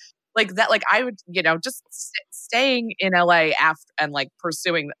 like that, like I would, just staying in LA after and like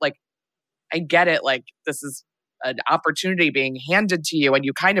pursuing, like, I get it. Like this is an opportunity being handed to you and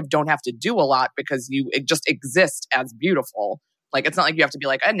you kind of don't have to do a lot because it just exist as beautiful. Like, it's not like you have to be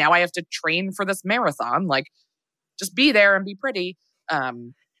like, oh, now I have to train for this marathon. Like, just be there and be pretty.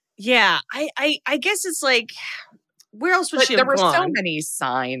 Yeah, I guess it's like, where else would she have gone? There were so gone? many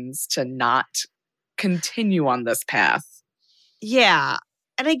signs to not continue on this path. Yeah.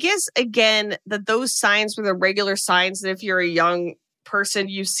 And I guess, again, that those signs were the regular signs that if you're a young person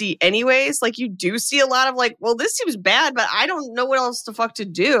you see anyways. Like, you do see a lot of like, well, this seems bad, but I don't know what else the fuck to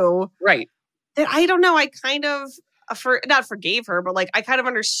do. Right. That I don't know. I kind of, not forgave her, but like, I kind of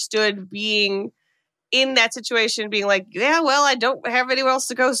understood being in that situation, being like, yeah, well, I don't have anywhere else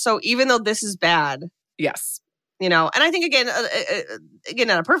to go. So even though this is bad. Yes. And I think, again,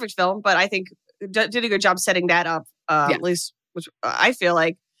 not a perfect film, but I think did a good job setting that up, at least, which I feel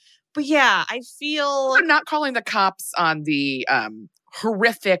like. But yeah, I feel... I'm not calling the cops on the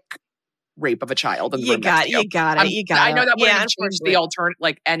horrific rape of a child. You got it. I know that wouldn't have changed the alternative,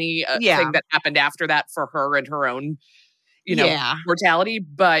 like any thing that happened after that for her and her own, mortality.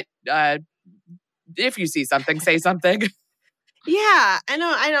 But if you see something, say something. Yeah, I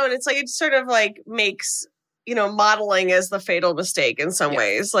know. And it's like, it sort of like makes, modeling as the fatal mistake in some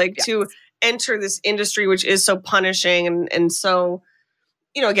ways. Like to enter this industry, which is so punishing and so...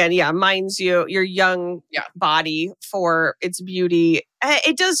 again, minds your young body for its beauty.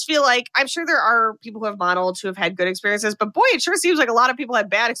 It does feel like, I'm sure there are people who have modeled who have had good experiences, but boy, it sure seems like a lot of people had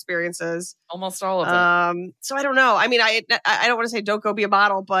bad experiences. Almost all of them. So I don't know. I mean, I don't want to say don't go be a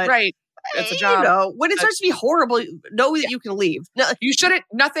model, but right, it's a job. When it starts to be horrible, know that you can leave. No, you shouldn't.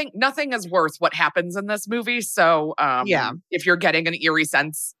 Nothing is worth what happens in this movie. So if you're getting an eerie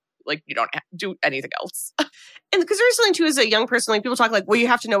sense, like, you don't have to do anything else. And because there's something too, as a young person, like, people talk like, well, you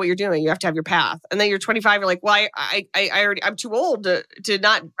have to know what you're doing. You have to have your path. And then you're 25, you're like, well, I'm too old to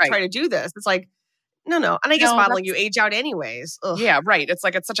not try to do this. It's like, no. And I guess modeling, you age out anyways. Ugh. Yeah, right. It's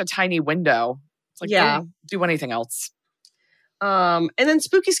like, it's such a tiny window. It's like, don't do anything else. And then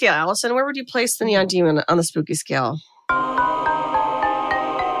spooky scale, Allison, where would you place the Neon Demon on the spooky scale?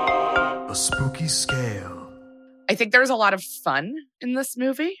 The spooky scale. I think there's a lot of fun in this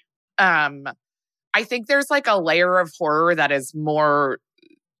movie. I think there's like a layer of horror that is more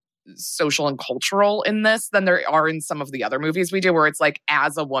social and cultural in this than there are in some of the other movies we do, where it's like,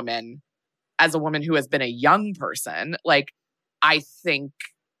 as a woman who has been a young person, like, I think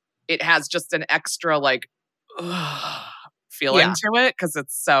it has just an extra like feeling to it because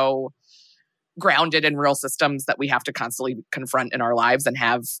it's so grounded in real systems that we have to constantly confront in our lives and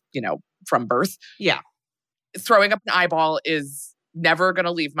have, from birth. Yeah. Throwing up an eyeball is never going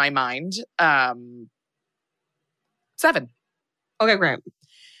to leave my mind. 7. Okay, great.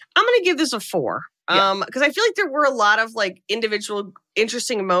 I'm going to give this a 4. Because I feel like there were a lot of like individual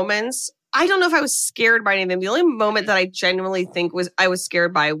interesting moments. I don't know if I was scared by any of them. The only moment that I genuinely think I was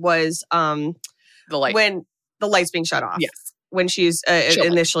scared by was the light. When the light's being shut off. Yes. When she's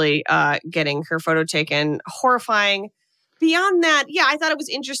initially getting her photo taken. Horrifying. Beyond that, I thought it was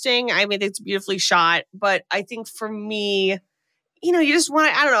interesting. I mean, it's beautifully shot. But I think for me... you just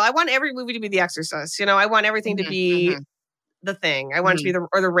want, I don't know. I want every movie to be The Exorcist. I want everything to be the thing. I want it to be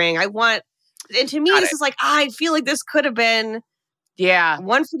the Ring. And to me, this is like, I feel like this could have been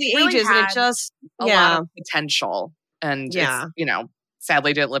one for the ages. And it just, a lot of potential. And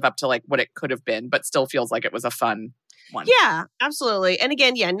sadly didn't live up to like what it could have been, but still feels like it was a fun one. Yeah, absolutely. And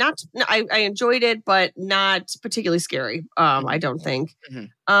again, I enjoyed it, but not particularly scary. I don't think.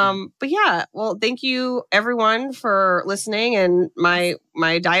 But yeah, well, thank you everyone for listening, and my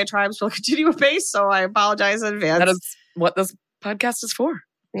diatribes will continue apace, so I apologize in advance. That is what this podcast is for.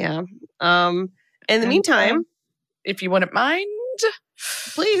 Yeah. In the meantime, if you wouldn't mind,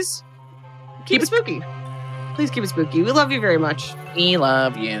 please keep it spooky. Please keep it spooky. We love you very much. We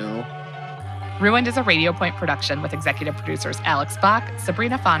love you. Ruined is a Radio Point production with executive producers Alex Bach,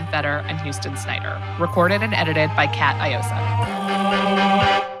 Sabrina Fonfetter, and Houston Snyder. Recorded and edited by Kat Iosa.